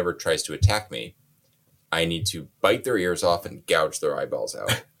and someone ever tries to attack me, I need to bite their ears off and gouge their eyeballs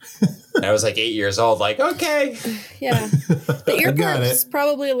out. And I was like 8 years old, like, okay. Yeah. The ear got part it. is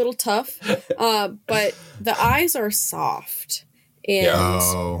probably a little tough, but the eyes are soft. And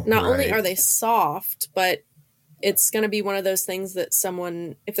Oh, not only right. are they soft, but it's going to be one of those things that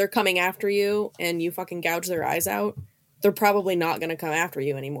someone, if they're coming after you and you fucking gouge their eyes out, they're probably not going to come after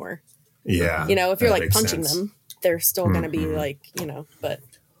you anymore. Yeah. You know, if you're that like makes punching sense. them, they're still going to be like, you know, but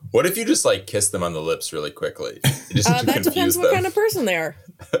What if you just like kiss them on the lips really quickly? Just to that confuse depends what them. kind of person they are.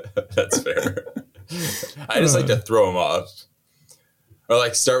 That's fair. I just like to throw them off. Or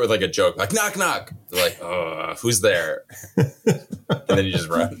like start with like a joke, like knock knock. They're like, "Oh, who's there?" And then you just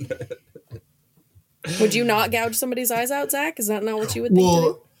run. Would you not gouge somebody's eyes out, Zach? Is that not what you would think to do?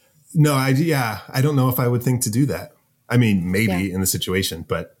 Well, no, I don't know if I would think to do that. I mean, maybe Yeah. in the situation,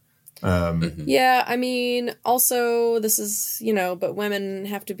 but Yeah, I mean, also, this is, you know, but women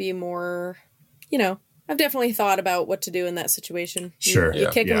have to be more, you know, I've definitely thought about what to do in that situation. Sure, You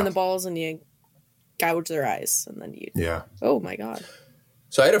kick them in yeah. the balls and you gouge their eyes, and then you, yeah. oh my God.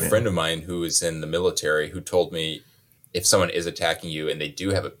 So I had a friend of mine who was in the military who told me if someone is attacking you and they do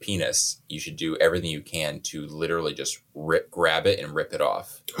have a penis, you should do everything you can to literally just grab it and rip it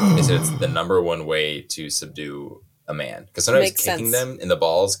off. He said it's the number one way to subdue a man. Because sometimes Makes kicking sense. them in the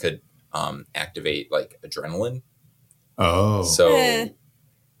balls could activate like adrenaline. Oh, So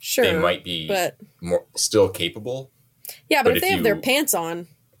Sure. they might be but more still capable. yeah, but but if they if have their you- pants on,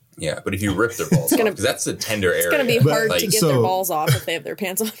 Yeah, but if you rip their balls off, because that's a tender area. it's going to be But, hard like, to get so- their balls off if they have their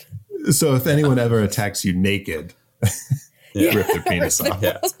pants on. so if anyone ever attacks you naked, rip their penis off.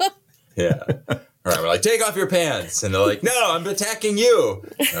 Yeah. Yeah. All right, we're like, take off your pants. And they're like, no, I'm attacking you.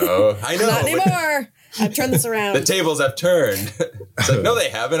 Oh, I know. Not but anymore. I've turned this around. The tables have turned. It's like, no, they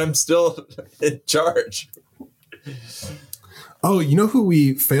haven't. I'm still in charge. Oh, you know who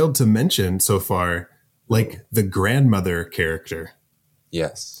we failed to mention so far? Like the grandmother character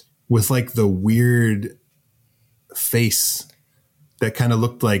Yes. with like the weird face that kind of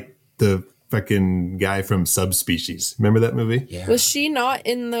looked like the fucking guy from Subspecies. Remember that movie? Yeah. Was she not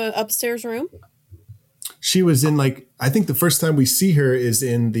in the upstairs room? She was in like, I think the first time we see her is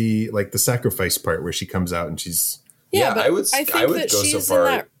in the like the sacrifice part where she comes out and she's. Yeah, but I would that go she's so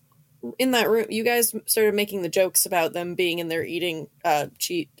far. in that room. You guys started making the jokes about them being in there eating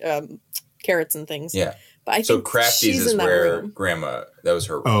carrots and things. Yeah. But I So think Crafty's she's is in that where room. Grandma, that was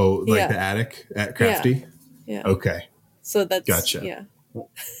her room. Oh, like Yeah. the attic at Crafty? Yeah. Okay. So that's Gotcha. Yeah.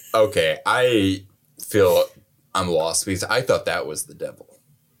 Okay, I feel I'm lost because I thought that was the devil.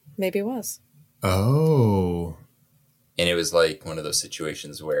 Maybe it was. Oh. And it was like one of those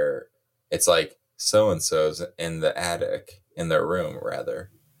situations where it's like so-and-so's in the attic, in their room, rather.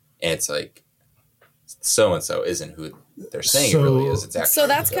 And it's like so-and-so isn't who they're saying it really is. It's actually So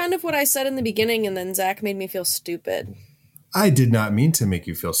that's kind of what I said in the beginning, and then Zach made me feel stupid. I did not mean to make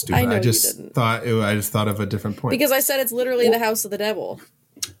you feel stupid. I know you just didn't. I just thought of a different point. Because I said it's literally the house of the devil.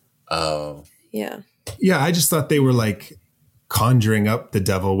 Oh. Yeah. Yeah, I just thought they were like conjuring up the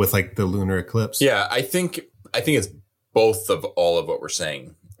devil with like the lunar eclipse. Yeah, I think it's both of all of what we're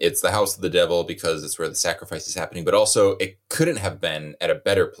saying. It's the house of the devil because it's where the sacrifice is happening, but also it couldn't have been at a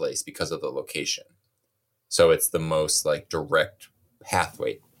better place because of the location. So it's the most like direct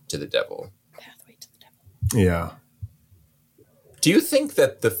pathway to the devil. Yeah. Do you think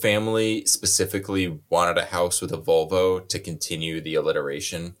that the family specifically wanted a house with a Volvo to continue the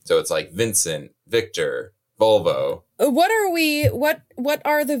alliteration? So it's like Vincent, Victor, Volvo. What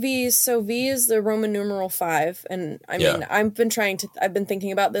are the V's? So V is the Roman numeral 5. And I mean, I've been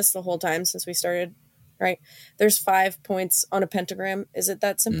thinking about this the whole time since we started, right? There's 5 points on a pentagram. Is it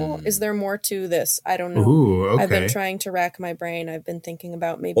that simple? Is there more to this? I don't know. Ooh, okay. I've been trying to rack my brain. I've been thinking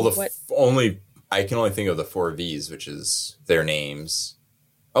about maybe I can only think of the 4 V's, which is their names.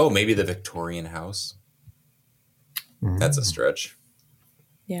 Oh, maybe the Victorian house. That's a stretch.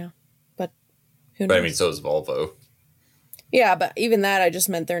 Yeah. But who knows? But I mean, so is Volvo. Yeah, but even that, I just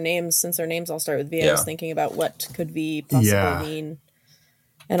meant their names. Since their names all start with V, I was thinking about what could V possibly mean.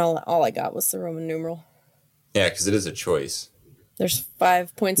 And all I got was the Roman numeral. Yeah, because it is a choice. There's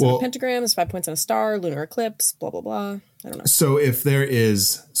 5 points on a pentagram. There's 5 points on a star, lunar eclipse, blah, blah, blah. I don't know. So if there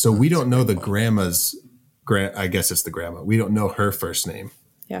is, so we don't know the grandma's, I guess it's the grandma. We don't know her first name.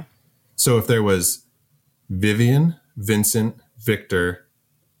 Yeah. So if there was Vivian, Vincent, Victor,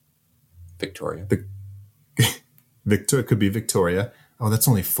 Victoria. Victor could be Victoria. Oh, that's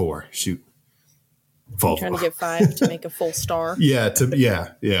only 4. Shoot. I'm trying to get 5 to make a full star. Yeah.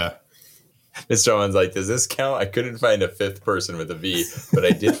 Mr. Owen's like, does this count? I couldn't find a 5th person with a V, but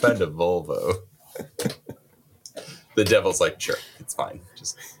I did find a Volvo. The devil's like, sure, it's fine.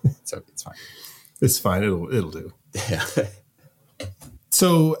 It's okay, it's fine. It's fine. It'll do. Yeah.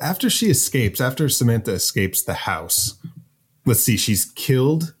 So after Samantha escapes the house, let's see, she's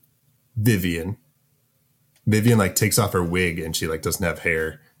killed Vivian. Vivian like takes off her wig and she like doesn't have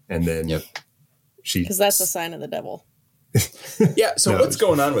hair, and then because that's a sign of the devil. Yeah. So what's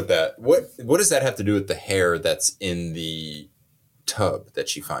going on with that? What does that have to do with the hair that's in the tub that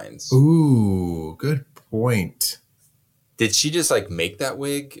she finds? Ooh, good point. Did she just like make that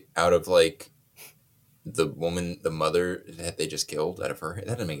wig out of like the mother that they just killed out of her hair?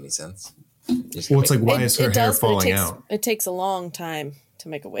 That doesn't make any sense. Well, it's like, why is her hair falling out? It takes a long time to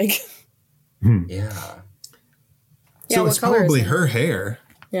make a wig. Yeah. So it's probably her hair.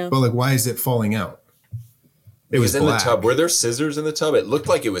 Yeah. But like, why is it falling out? It was in black. the tub. Were there scissors in the tub? It looked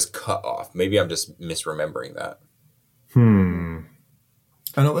like it was cut off. Maybe I'm just misremembering that.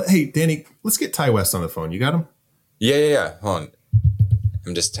 I don't. Hey, Danny, let's get Ty West on the phone. You got him? Yeah. Hold on.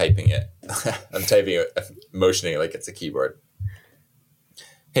 I'm just typing it. I'm typing it, motioning it like it's a keyboard.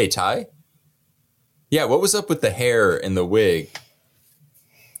 Hey, Ty? Yeah, what was up with the hair and the wig?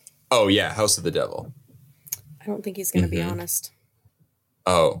 Oh, yeah, House of the Devil. I don't think he's going to be honest.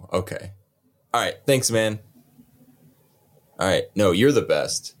 Oh, okay. All right, thanks, man. All right, no, you're the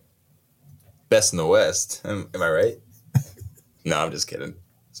best. Best in the West. Am I right? No, I'm just kidding.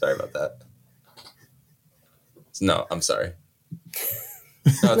 Sorry about that. No, I'm sorry.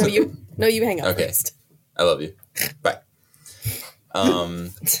 No, you hang up okay. first. I love you. Bye.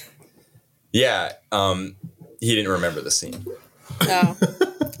 Yeah. He didn't remember the scene. Oh,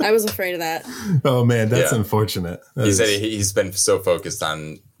 I was afraid of that. Oh man, that's unfortunate. He said he's been so focused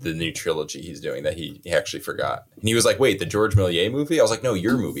on the new trilogy he's doing that he actually forgot. And he was like, "Wait, the George Méliès movie?" I was like, "No,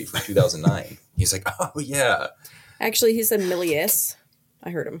 your movie from 2009." He's like, "Oh yeah." Actually, he said Méliès.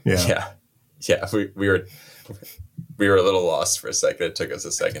 I heard him. Yeah. We were a little lost for a second. It took us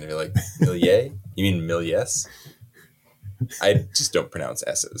a second to be like, Méliès? You mean Méliès? I just don't pronounce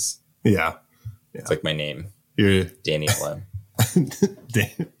S's. Yeah. It's like my name. You're Daniel M.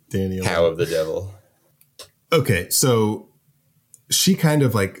 Daniel. Cow of the Devil. Okay, so she kind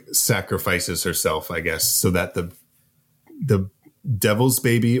of like sacrifices herself, I guess, so that the devil's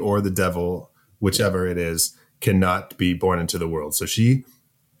baby or the devil, whichever it is, cannot be born into the world. So she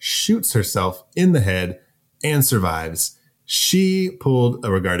shoots herself in the head and survives. She pulled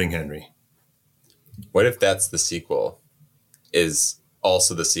a Regarding Henry. What if that's the sequel? Is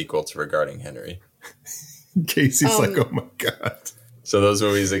also the sequel to Regarding Henry? Casey's like, oh my God. So those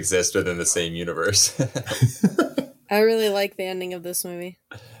movies exist within the same universe. I really like the ending of this movie.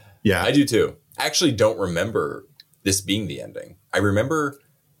 Yeah. I do too. I actually don't remember this being the ending. I remember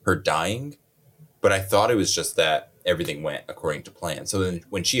her dying, but I thought it was just that everything went according to plan. So then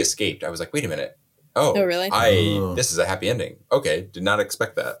when she escaped, I was like, wait a minute. Oh, really? This is a happy ending. Okay, did not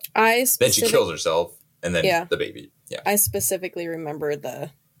expect that. Then she kills herself, and then the baby. Yeah. I specifically remember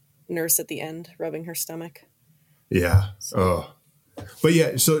the nurse at the end rubbing her stomach. Yeah. Oh. But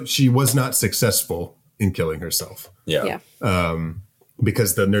yeah, so she was not successful in killing herself. Yeah.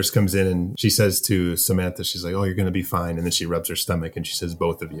 Because the nurse comes in and she says to Samantha, she's like, oh, you're going to be fine. And then she rubs her stomach and she says,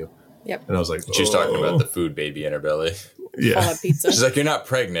 both of you. Yep. And I was like, she's talking about the food baby in her belly. Yeah. All that pizza. She's like, you're not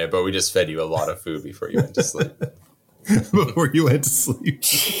pregnant, but we just fed you a lot of food before you went to sleep. Before you went to sleep.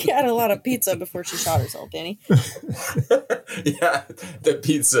 She had a lot of pizza before she shot herself, Danny. Yeah, the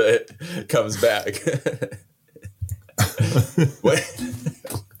pizza comes back. What?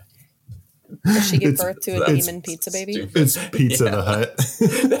 Does she give birth to a demon pizza baby? It's Pizza the Hut.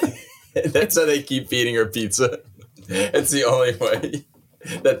 That's how they keep feeding her pizza. It's the only way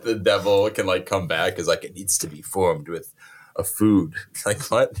that the devil can like come back, is like, it needs to be formed with a food. Like,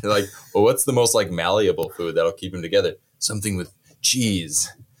 what? Like, well, what's the most like malleable food that'll keep him together? Something with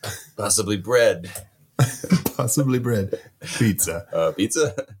cheese, possibly bread. Possibly bread. Pizza.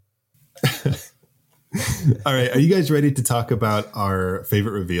 Pizza. All right. Are you guys ready to talk about our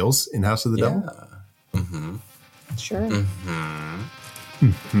favorite reveals in House of the Devil? Mm-hmm. Sure. Mm-hmm.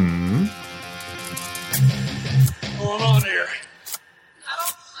 Mm-hmm. What's going on here? I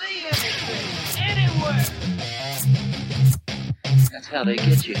don't see anything anywhere. That's how they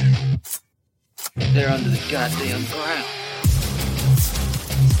get you. They're under the goddamn ground.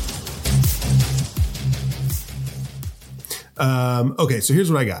 Okay, so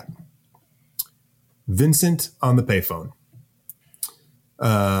here's what I got. Vincent on the payphone.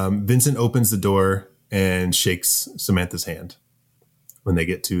 Vincent opens the door and shakes Samantha's hand when they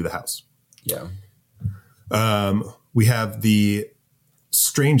get to the house. Yeah. We have the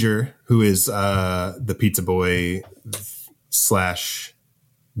stranger who is the pizza boy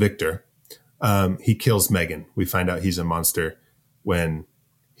 / Victor. He kills Megan. We find out he's a monster when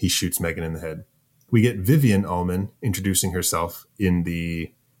he shoots Megan in the head. We get Vivian Ullman introducing herself in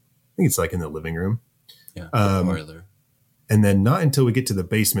I think it's like in the living room. Yeah. The boiler. And then not until we get to the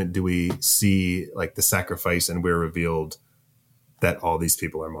basement do we see like the sacrifice, and we're revealed that all these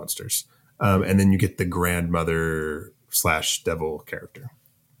people are monsters. And then you get the grandmother / devil character.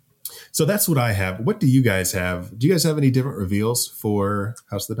 So that's what I have. What do you guys have? Do you guys have any different reveals for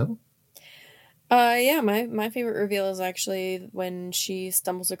House of the Devil? Yeah, my favorite reveal is actually when she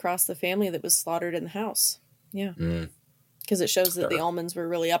stumbles across the family that was slaughtered in the house. Yeah. Because it shows that the Almonds were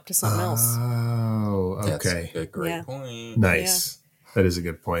really up to something else. Oh, okay. That's a great point. Nice. Yeah. That is a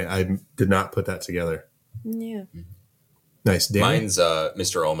good point. I did not put that together. Yeah. Nice. Danny? Mine's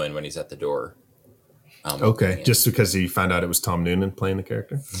Mr. Ullman when he's at the door. Okay. Just because he found out it was Tom Noonan playing the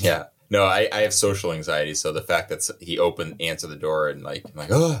character? Yeah. No, I have social anxiety. So the fact that he answered the door and I'm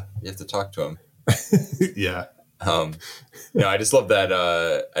like, oh, you have to talk to him. Yeah. No, I just love that.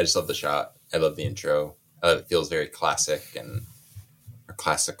 I just love the shot. I love the intro. It feels very classic and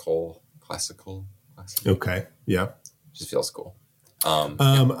classical. Okay. Yeah. Just feels cool.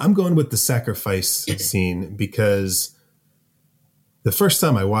 I'm going with the sacrifice scene because the first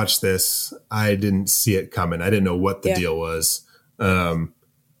time I watched this, I didn't see it coming. I didn't know what the deal was. And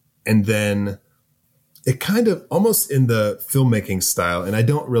then it kind of almost in the filmmaking style, and I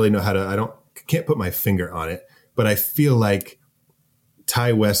don't really know how to, can't put my finger on it, but I feel like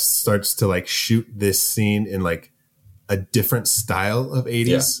Ty West starts to like shoot this scene in like a different style of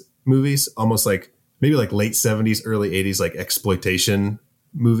 80s movies, almost like maybe like late 70s, early 80s, like exploitation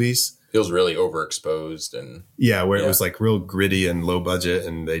movies. Feels really overexposed and where it was like real gritty and low budget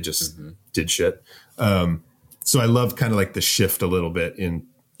and they just did shit. So I love kind of like the shift a little bit in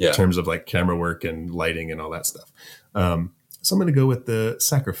terms of like camera work and lighting and all that stuff. So I'm going to go with the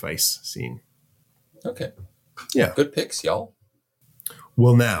sacrifice scene. Okay. Yeah. Good picks, y'all.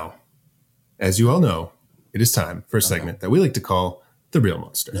 Well, now, as you all know, it is time for a segment that we like to call The Real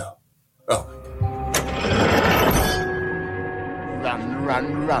Monster. No. Oh.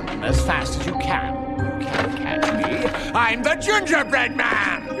 Run as fast as you can. You can't catch me. I'm the gingerbread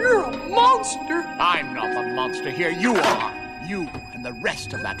man. You're a monster. I'm not the monster here. You are. You and the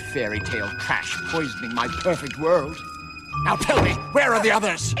rest of that fairy tale trash poisoning my perfect world. Now tell me, where are the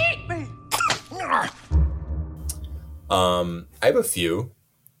others? Eat me. I have a few.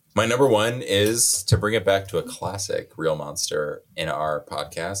 My number one is, to bring it back to a classic real monster in our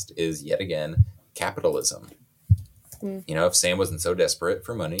podcast, is yet again capitalism. You know, if Sam wasn't so desperate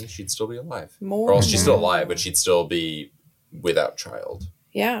for money, she'd still be alive. Or else she's still alive, but she'd still be without child.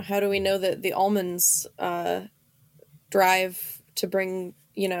 Yeah. How do we know that the almonds drive to bring,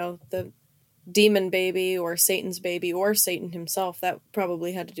 you know, the demon baby or Satan's baby or Satan himself? That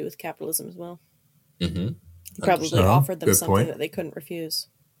probably had to do with capitalism as well. Mm-hmm. He probably offered them Good something point. that they couldn't refuse.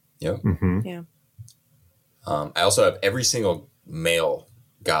 Yep. Mm-hmm. Yeah. I also have every single male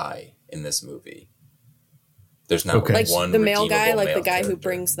guy in this movie. There's not Okay. Like one the male guy, redeemable like the male guy who character.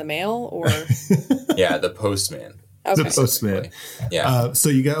 brings the mail, or Yeah, the postman. okay. The postman. Yeah, So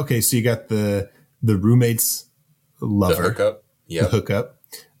you got the roommate's lover, the hookup. the Yep. hookup.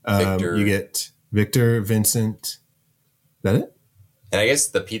 Victor. You get Victor, Vincent. Is that it? And I guess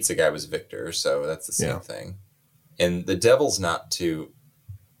the pizza guy was Victor, so that's the same Yeah. thing. And the devil's not too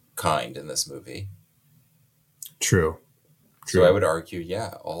kind in this movie. True. So I would argue,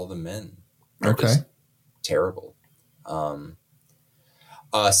 yeah, all the men are Okay. just terrible.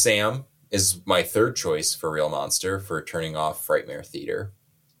 Sam is my third choice for Real Monster for turning off Frightmare Theater.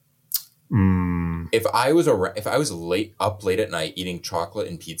 If I was up late at night eating chocolate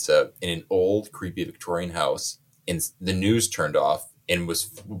and pizza in an old creepy Victorian house, and the news turned off, and was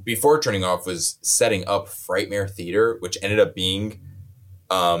before turning off was setting up Frightmare Theater, which ended up being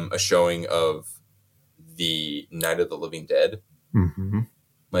a showing of the Night of the Living Dead. Mm-hmm.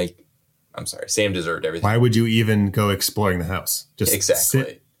 Like, I'm sorry, Sam deserved everything. Why would you even go exploring the house? Just Exactly.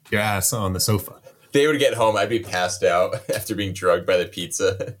 sit your ass on the sofa. They would get home, I'd be passed out after being drugged by the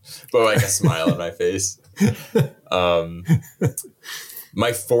pizza, but like a smile on my face.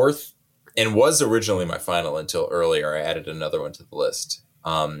 My fourth, and was originally my final until earlier, I added another one to the list,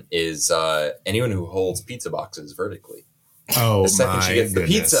 is anyone who holds pizza boxes vertically. Oh, The second my she gets the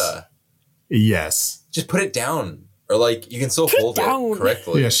goodness. pizza, Yes. just put it down. Or like, you can still hold down. it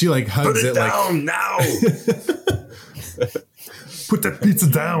correctly. Yeah, she like hugs Put it like, down now! put that pizza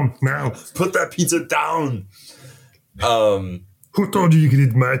down now. Put that pizza down! Who told you you could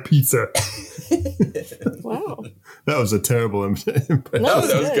eat my pizza? Wow. That was a terrible impression. No,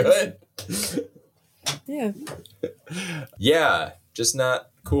 that was good. good. Yeah. Yeah, just not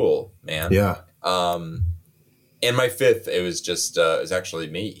cool, man. Yeah. And my fifth, it was just it was actually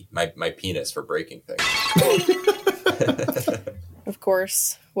me, my penis for breaking things. Of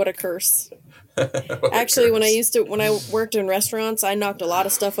course. What a curse. What a Actually, when curse. when I worked in restaurants, I knocked a lot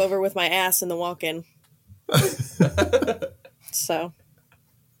of stuff over with my ass in the walk-in. So,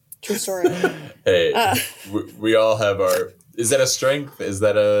 true story. Hey, we all have our. Is that a strength? Is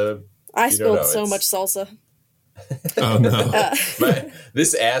that a? I You don't know, spilled so it's- much salsa. Oh no.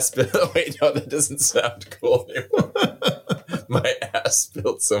 This ass spill. Wait, no, that doesn't sound cool anymore. My ass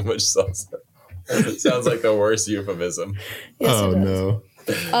spilled so much salsa. Sounds like the worst euphemism. Yes, Oh it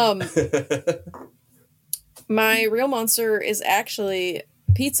does. no. My real monster is actually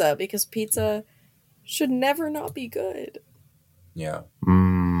pizza, because pizza should never not be good. Yeah.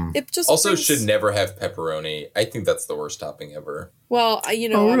 It just Also, brings- should never have pepperoni. I think that's the worst topping ever. Well, you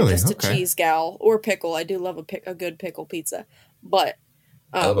know, Oh, I'm really? just Okay. a cheese gal, or pickle. I do love a good pickle pizza, but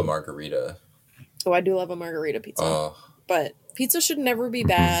I love a margarita. I do love a margarita pizza. Oh, But pizza should never be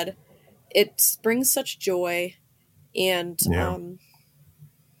bad. It brings such joy, and Yeah.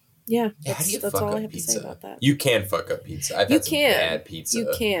 yeah, how that's, do you that's fuck all up I have pizza? to say about that. You can fuck up pizza. I've You had some can. bad pizza.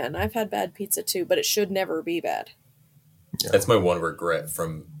 You can. I've had bad pizza too, but it should never be bad. That's my one regret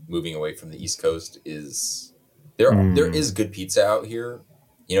from moving away from the East Coast is there is good pizza out here,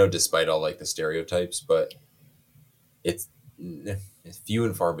 you know, despite all like the stereotypes, but it's few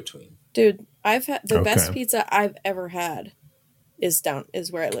and far between. Dude, I've had the best Okay. pizza I've ever had is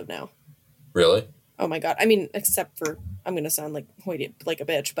where I live now. Really? Oh my god! I mean, except for I'm gonna sound like like a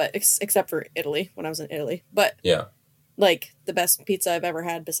bitch, but except for Italy when I was in Italy. But Yeah. like the best pizza I've ever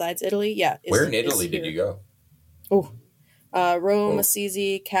had besides Italy, yeah. Where in Italy did you go? Oh, Rome, Oh.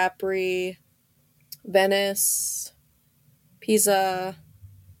 Assisi, Capri, Venice, Pisa.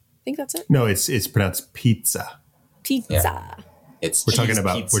 I think that's it. No, it's pronounced pizza. Pizza. Yeah. It's We're talking cheese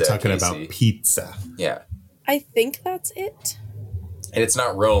about pizza, Casey. about pizza. Yeah. I think that's it. And it's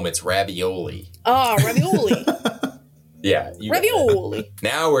not Rome, it's ravioli. Ah, ravioli. Yeah. you got that. Ravioli.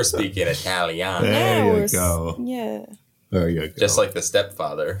 Now we're speaking Italian. There Now you we're go. Yeah. There you go. Just like the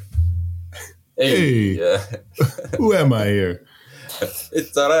stepfather. Hey. Yeah. Who am I here?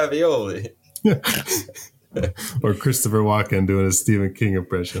 It's a ravioli. Or Christopher Walken doing a Stephen King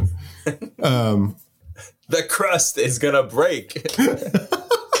impression. The crust is gonna break.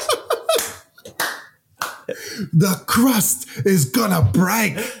 The crust is gonna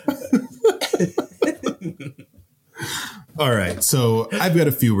break. All right, so I've got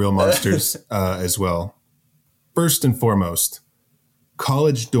a few real monsters as well. First and foremost,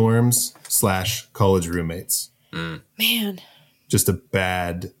 college dorms / college roommates. Man, Just a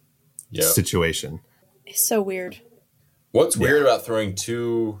bad situation. it's so weird. What's weird about throwing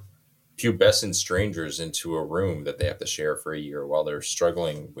two pubescent strangers into a room that they have to share for a year while they're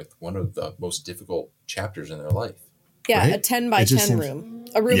struggling with one of the most difficult chapters in their life? Yeah, Right? a 10 by It just 10 seems- room.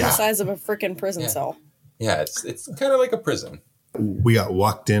 A room Yeah. the size of a freaking prison cell. Yeah, it's kind of like a prison, We got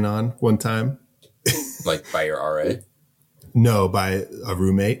walked in on one time. like by your RA. No, by a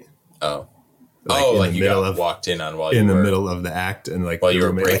roommate. Oh, in like the you middle got of- walked in on while In you the were middle of the act, and like while the you were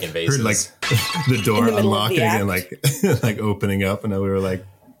roommate, breaking heard like vases. the door In the middle of the unlocking and like opening up, and we were like,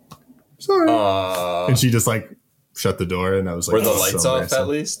 "Sorry," and she just like shut the door, and I was like, Were the "Oh, lights so off nice." at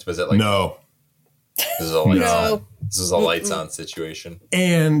least? Was it like No, this is a lights No. on? This is a lights on situation.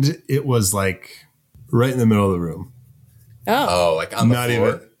 and it was like right in the middle of the room. Oh. Oh, like on the Not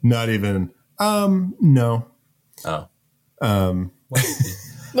floor. not even. No. Oh,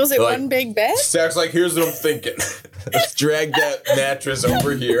 Was it Like- one big bed? Zach's like, here's what I'm thinking. Let's drag that mattress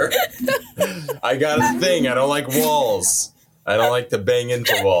over here. I got a thing. I don't like walls. I don't like to bang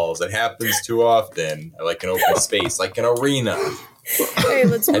into walls. It happens too often. I like an open space, like an arena. Hey,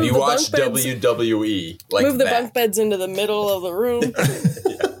 let's move Have you the watched bunk beds. WWE? Like Move the that. bunk beds into the middle of the room.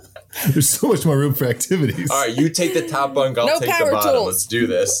 There's so much more room for activities. All right, you take the top bunk. I'll No take the power bottom. tools. Let's do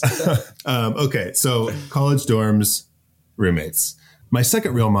this. Okay, so college dorms, roommates. My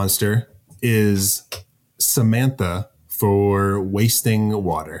second real monster is Samantha for wasting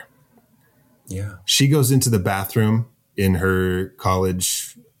water. Yeah. She goes into the bathroom in her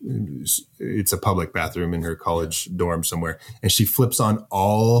college. It's a public bathroom in her college dorm somewhere. And she flips on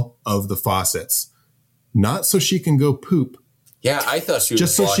all of the faucets, not so she can go poop, Yeah, I thought she was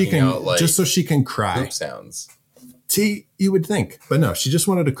just so she blocking can, out, like, just so she can cry. poop sounds. See, you would think, but no, she just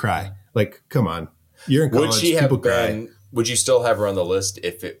wanted to cry. Like, come on, you're in college. Would she have people cry. been? Would you still have her on the list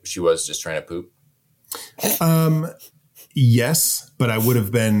if she was just trying to poop? Yes, but I would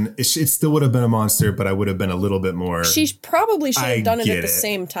have been. It still would have been a monster, but I would have been a little bit more. She probably should I have done it get at the it.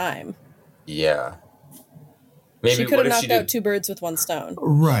 same time. Yeah. Maybe She could what have if knocked out two birds with one stone.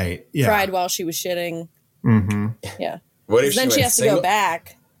 Right? Yeah. Cried while she was shitting. Mm-hmm. Yeah. What if Then she went has to go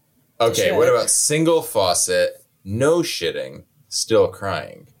back. Okay, shit. what about single faucet, no shitting, still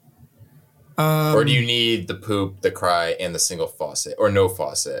crying? Or do you need the poop, the cry, and the single faucet, or no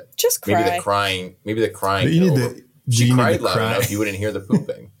faucet? Just cry. Maybe the crying. But you can need over- the- she you need cried the loud cry. enough, you wouldn't hear the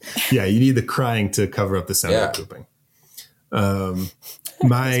pooping. Yeah, you need the crying to cover up the sound Yeah. of pooping.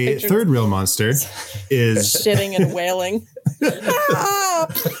 My third real monster is Shitting and wailing. Ah,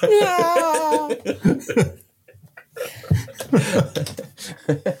 ah.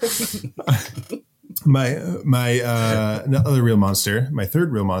 another real monster. My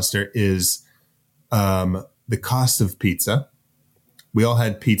third real monster is the cost of pizza. We all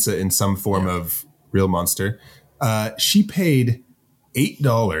had pizza in some form of real monster. She paid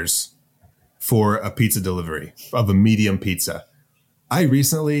 $8 for a pizza delivery of a medium pizza. I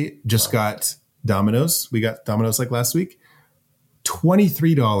recently just got Domino's. We got Domino's like last week.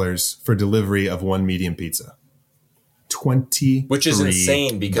 $23 for delivery of one medium pizza. $20, Which is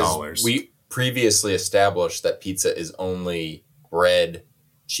insane because we previously established that pizza is only bread,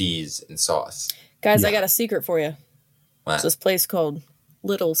 cheese, and sauce. Guys, I got a secret for you. Wow. It's this place called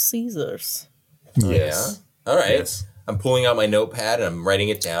Little Caesars. Yes. Yeah. All right. Yes. I'm pulling out my notepad and I'm writing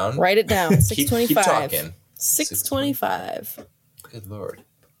it down. Write it down. Keep 625. talking. 625 Good Lord.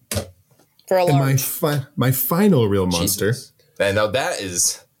 for a And large. my final real monster. Jesus. And now that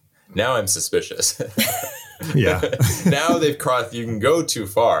is, now I'm suspicious. Yeah. Now they've crossed, you can go too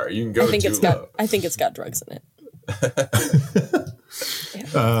far. You can go too low. I think it's got drugs in it.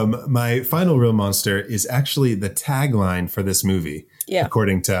 My final real monster is actually the tagline for this movie, Yeah.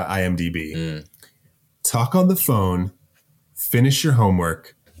 according to IMDb. Talk on the phone, finish your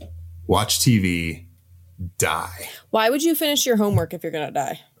homework, watch TV, die. Why would you finish your homework if you're going to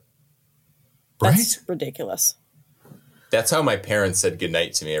die? Right? That's ridiculous. That's how my parents said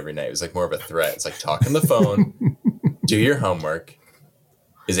goodnight to me every night. It was like more of a threat. It's like talk on the phone, do your homework.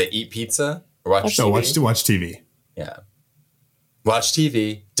 Is it eat pizza or watch No, TV? watch TV. Yeah. Watch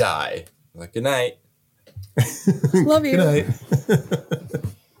TV, die. I'm like, good night. Love you. Good night.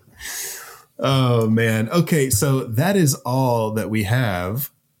 Oh, man. Okay, so that is all that we have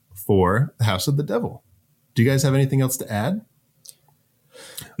for House of the Devil. Do you guys have anything else to add?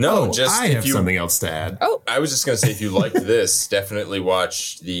 No, just I if have you, something else to add. Oh, I was just going to say, if you liked this, definitely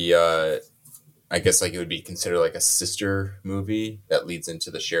watch the, I guess like it would be considered like a sister movie that leads into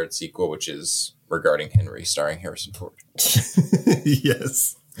the shared sequel, which is Regarding Henry, starring Harrison Ford.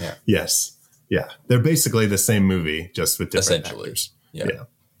 Yes. Yeah. Yes. Yeah. They're basically the same movie, just with different Essentially. actors. Yeah. Yeah.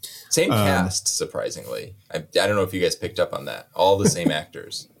 Same cast, surprisingly. I don't know if you guys picked up on that. All the same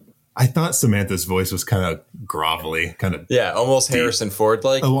actors. I thought Samantha's voice was kind of grovelly, kind of. Yeah, almost Harrison Ford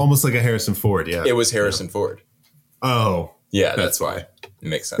like. Oh, almost like a Harrison Ford. Yeah. It was Harrison Ford. Oh. Yeah, that's why. It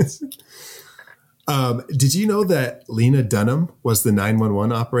makes sense. Did you know that Lena Dunham was the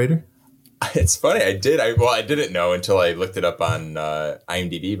 911 operator? It's funny. I didn't know until I looked it up on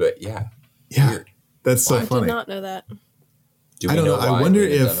IMDb, but yeah. Yeah. Weird. That's so I funny. did not know that. Do I don't know. why I wonder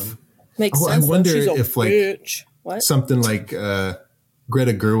Lena if Dunham? Makes Oh, I sense. wonder She's a if, like, bitch. What? something like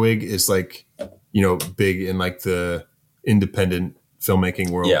Greta Gerwig is like, big in like the independent filmmaking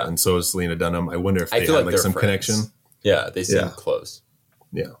world, Yeah. and so is Lena Dunham. I wonder if I they feel had like like they're some friends. connection. Yeah, they seem Yeah. close.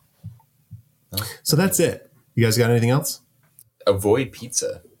 Yeah. So that's it. You guys got anything else? Avoid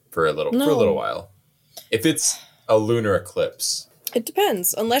pizza for a little while. If it's a lunar eclipse, It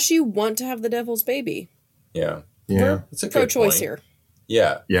depends. Unless you want to have the devil's baby. yeah, Yeah. it's a good Pro-choice point. here.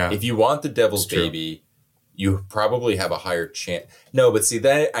 Yeah, Yeah. If you want the devil's It's true. baby, you probably have a higher chance. No, but see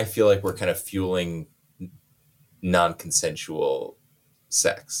that I feel like we're kind of fueling non-consensual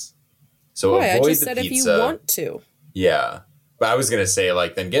sex. So Boy, I avoid just the said pizza. if you want to. Yeah, but I was gonna say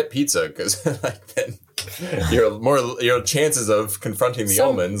like then get pizza because like then your chances of confronting the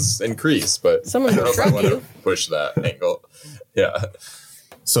omens increase. But Someone I don't know will if I shrug want to you. push that angle. Yeah.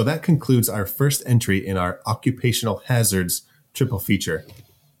 So that concludes our first entry in our occupational hazards triple feature.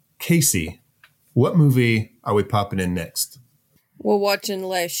 Casey, what movie are we popping in next? We're watching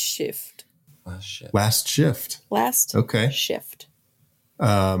Last Shift. Oh shit. Last Shift. Last Okay. Shift.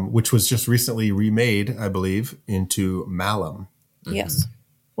 Which was just recently remade, I believe, into Malum, Yes.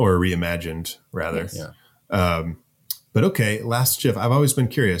 or reimagined, rather. Yeah. But okay, Last Shift. I've always been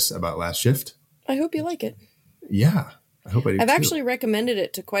curious about Last Shift. I hope you like it. Yeah, I hope I do I've too. actually recommended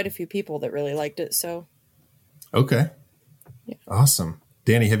it to quite a few people that really liked it. So Okay. Yeah. Awesome.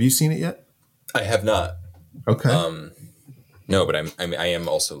 Danny, have you seen it yet? I have not. Okay. No, but I am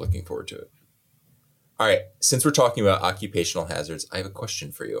also looking forward to it. All right. Since we're talking about occupational hazards, I have a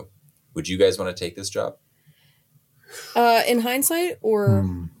question for you. Would you guys want to take this job? in hindsight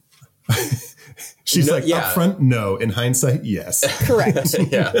or She's No, like, yeah. up front, no. In hindsight, yes. correct.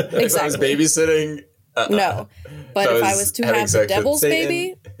 Yeah. If I was Exactly. babysitting, No. But So if I is was to having have the sex with devil's Satan?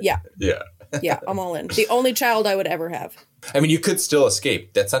 baby, yeah. yeah. Yeah, I'm all in. The only child I would ever have. I mean, you could still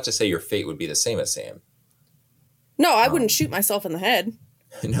escape. That's not to say your fate would be the same as Sam. No, I wouldn't shoot myself in the head.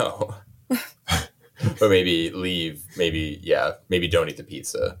 No. But maybe leave. Maybe don't eat the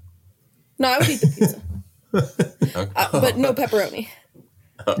pizza. No, I would eat the pizza. Okay. But no pepperoni.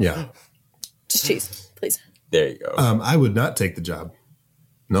 Yeah. Just cheese, please. There you go. I would not take the job.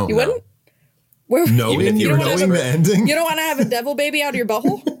 No. You wouldn't? Where, Even Knowing, if you were knowing desperate. the ending, you don't want to have a devil baby out of your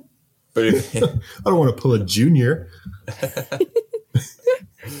butthole? But if, I don't want to pull a junior.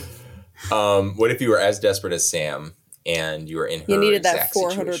 what if you were as desperate as Sam and you were in her You needed that exact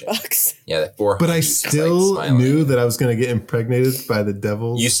 $400. situation? Yeah, that 400. But I still knew that I was going to get impregnated by the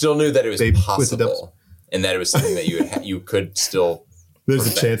devil. You still knew that it was Babe with the devils. possible, and that it was something that you could still. There's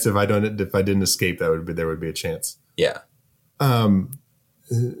a prevent. chance if I didn't escape, there would be a chance. Yeah.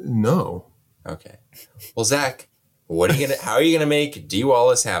 No. Okay. Well, Zach, how are you gonna make Dee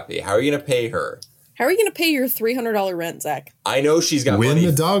Wallace happy? How are you gonna pay her? How are you going to pay your $300 rent, Zach? I know she's got Win money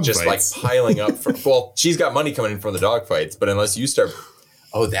the dog just fights. like piling up for. Well, she's got money coming in from the dog fights, but unless you start,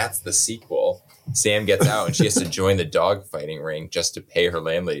 that's the sequel. Sam gets out and she has to join the dog fighting ring just to pay her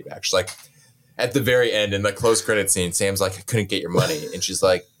landlady back. She's like, at the very end in the close credit scene, Sam's like, I couldn't get your money, and she's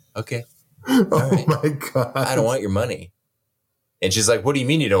like, okay, all right. Oh my God. I don't want your money. And she's like, what do you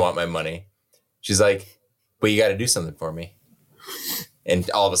mean you don't want my money? She's like, well, you got to do something for me. And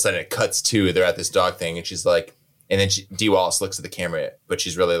all of a sudden it cuts to, they're at this dog thing. And she's like, and then Dee Wallace looks at the camera, but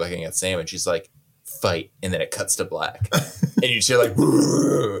she's really looking at Sam and she's like, fight. And then it cuts to black. And you hear like,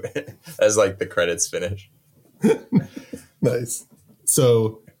 as like the credits finish. Nice.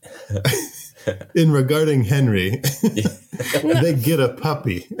 So, in regarding Henry, they get a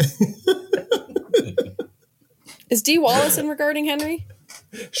puppy. Is Dee Wallace in Regarding Henry?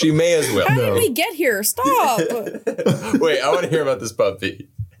 She may as well. How No. did we get here? Stop. Wait, I want to hear about this puppy.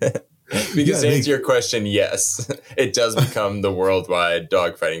 Because to answer your question, yes, it does become the worldwide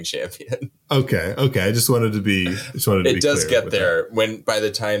dogfighting champion. Okay. I just wanted to be. It does get there when by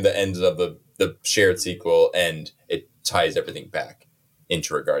the time the ends of the shared sequel end, it ties everything back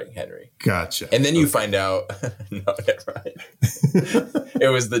into regarding Henry. Gotcha. And then you find out, no, never mind.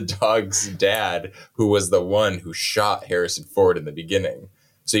 It was the dog's dad who was the one who shot Harrison Ford in the beginning.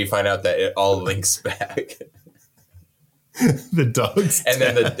 So you find out that it all links back. The dog's and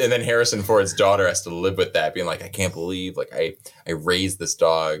then Harrison Ford's daughter has to live with that, being like, I can't believe like I raised this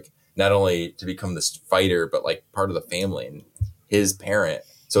dog not only to become this fighter, but like part of the family and his parent.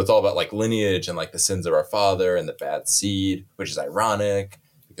 So it's all about like lineage and like the sins of our father and the bad seed, which is ironic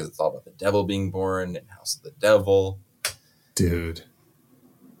because it's all about the devil being born and House of the Devil. Dude.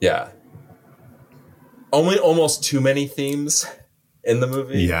 Yeah. Almost too many themes in the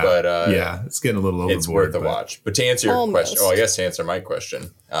movie. Yeah. But it's getting a little overboard. It's worth a watch. But to answer your question, I guess to answer my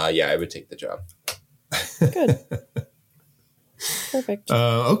question, yeah, I would take the job. Good. Perfect.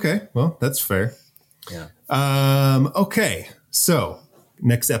 Okay. Well, that's fair. Yeah. Okay. So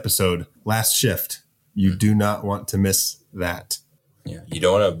next episode, Last Shift. You do not want to miss that. Yeah. You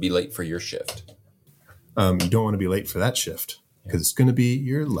don't want to be late for your shift. You don't want to be late for that shift because it's going to be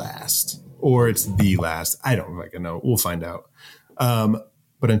your last, or it's the last. I don't fucking know. We'll find out.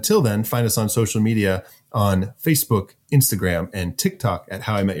 But until then, find us on social media on Facebook, Instagram, and TikTok at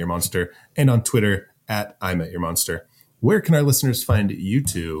How I Met Your Monster, and on Twitter at I Met Your Monster. Where can our listeners find you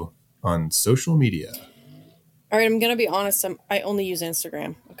two on social media? All right, I'm going to be honest. I only use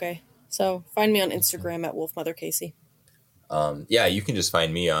Instagram, okay? So find me on Instagram at WolfMotherCasey. Yeah, you can just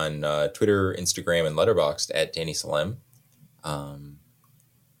find me on Twitter, Instagram, and Letterboxd at Danny Salem.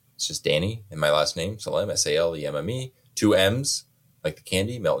 It's just Danny and my last name, Salem, Salemme. 2 M's, like the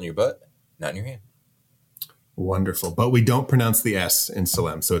candy, melt in your butt, not in your hand. Wonderful. But we don't pronounce the S in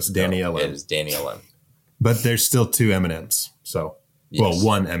Salem, so it's Danny LM. It is Danny LM. But there's still 2 M&Ms. So, yes. Well,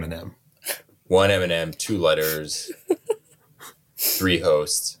 1 M&M. 1 M&M, 2 letters, 3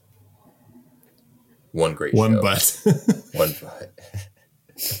 hosts, 1 great 1 show. butt. 1 butt.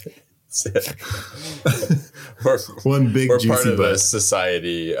 One big we're juicy part of butt. a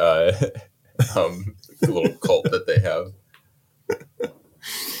society little cult that they have.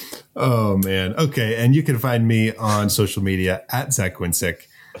 Oh, man. Okay. And you can find me on social media at Zach Winsick.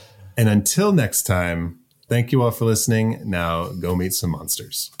 And until next time, thank you all for listening. Now go meet some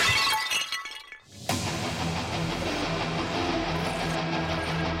monsters.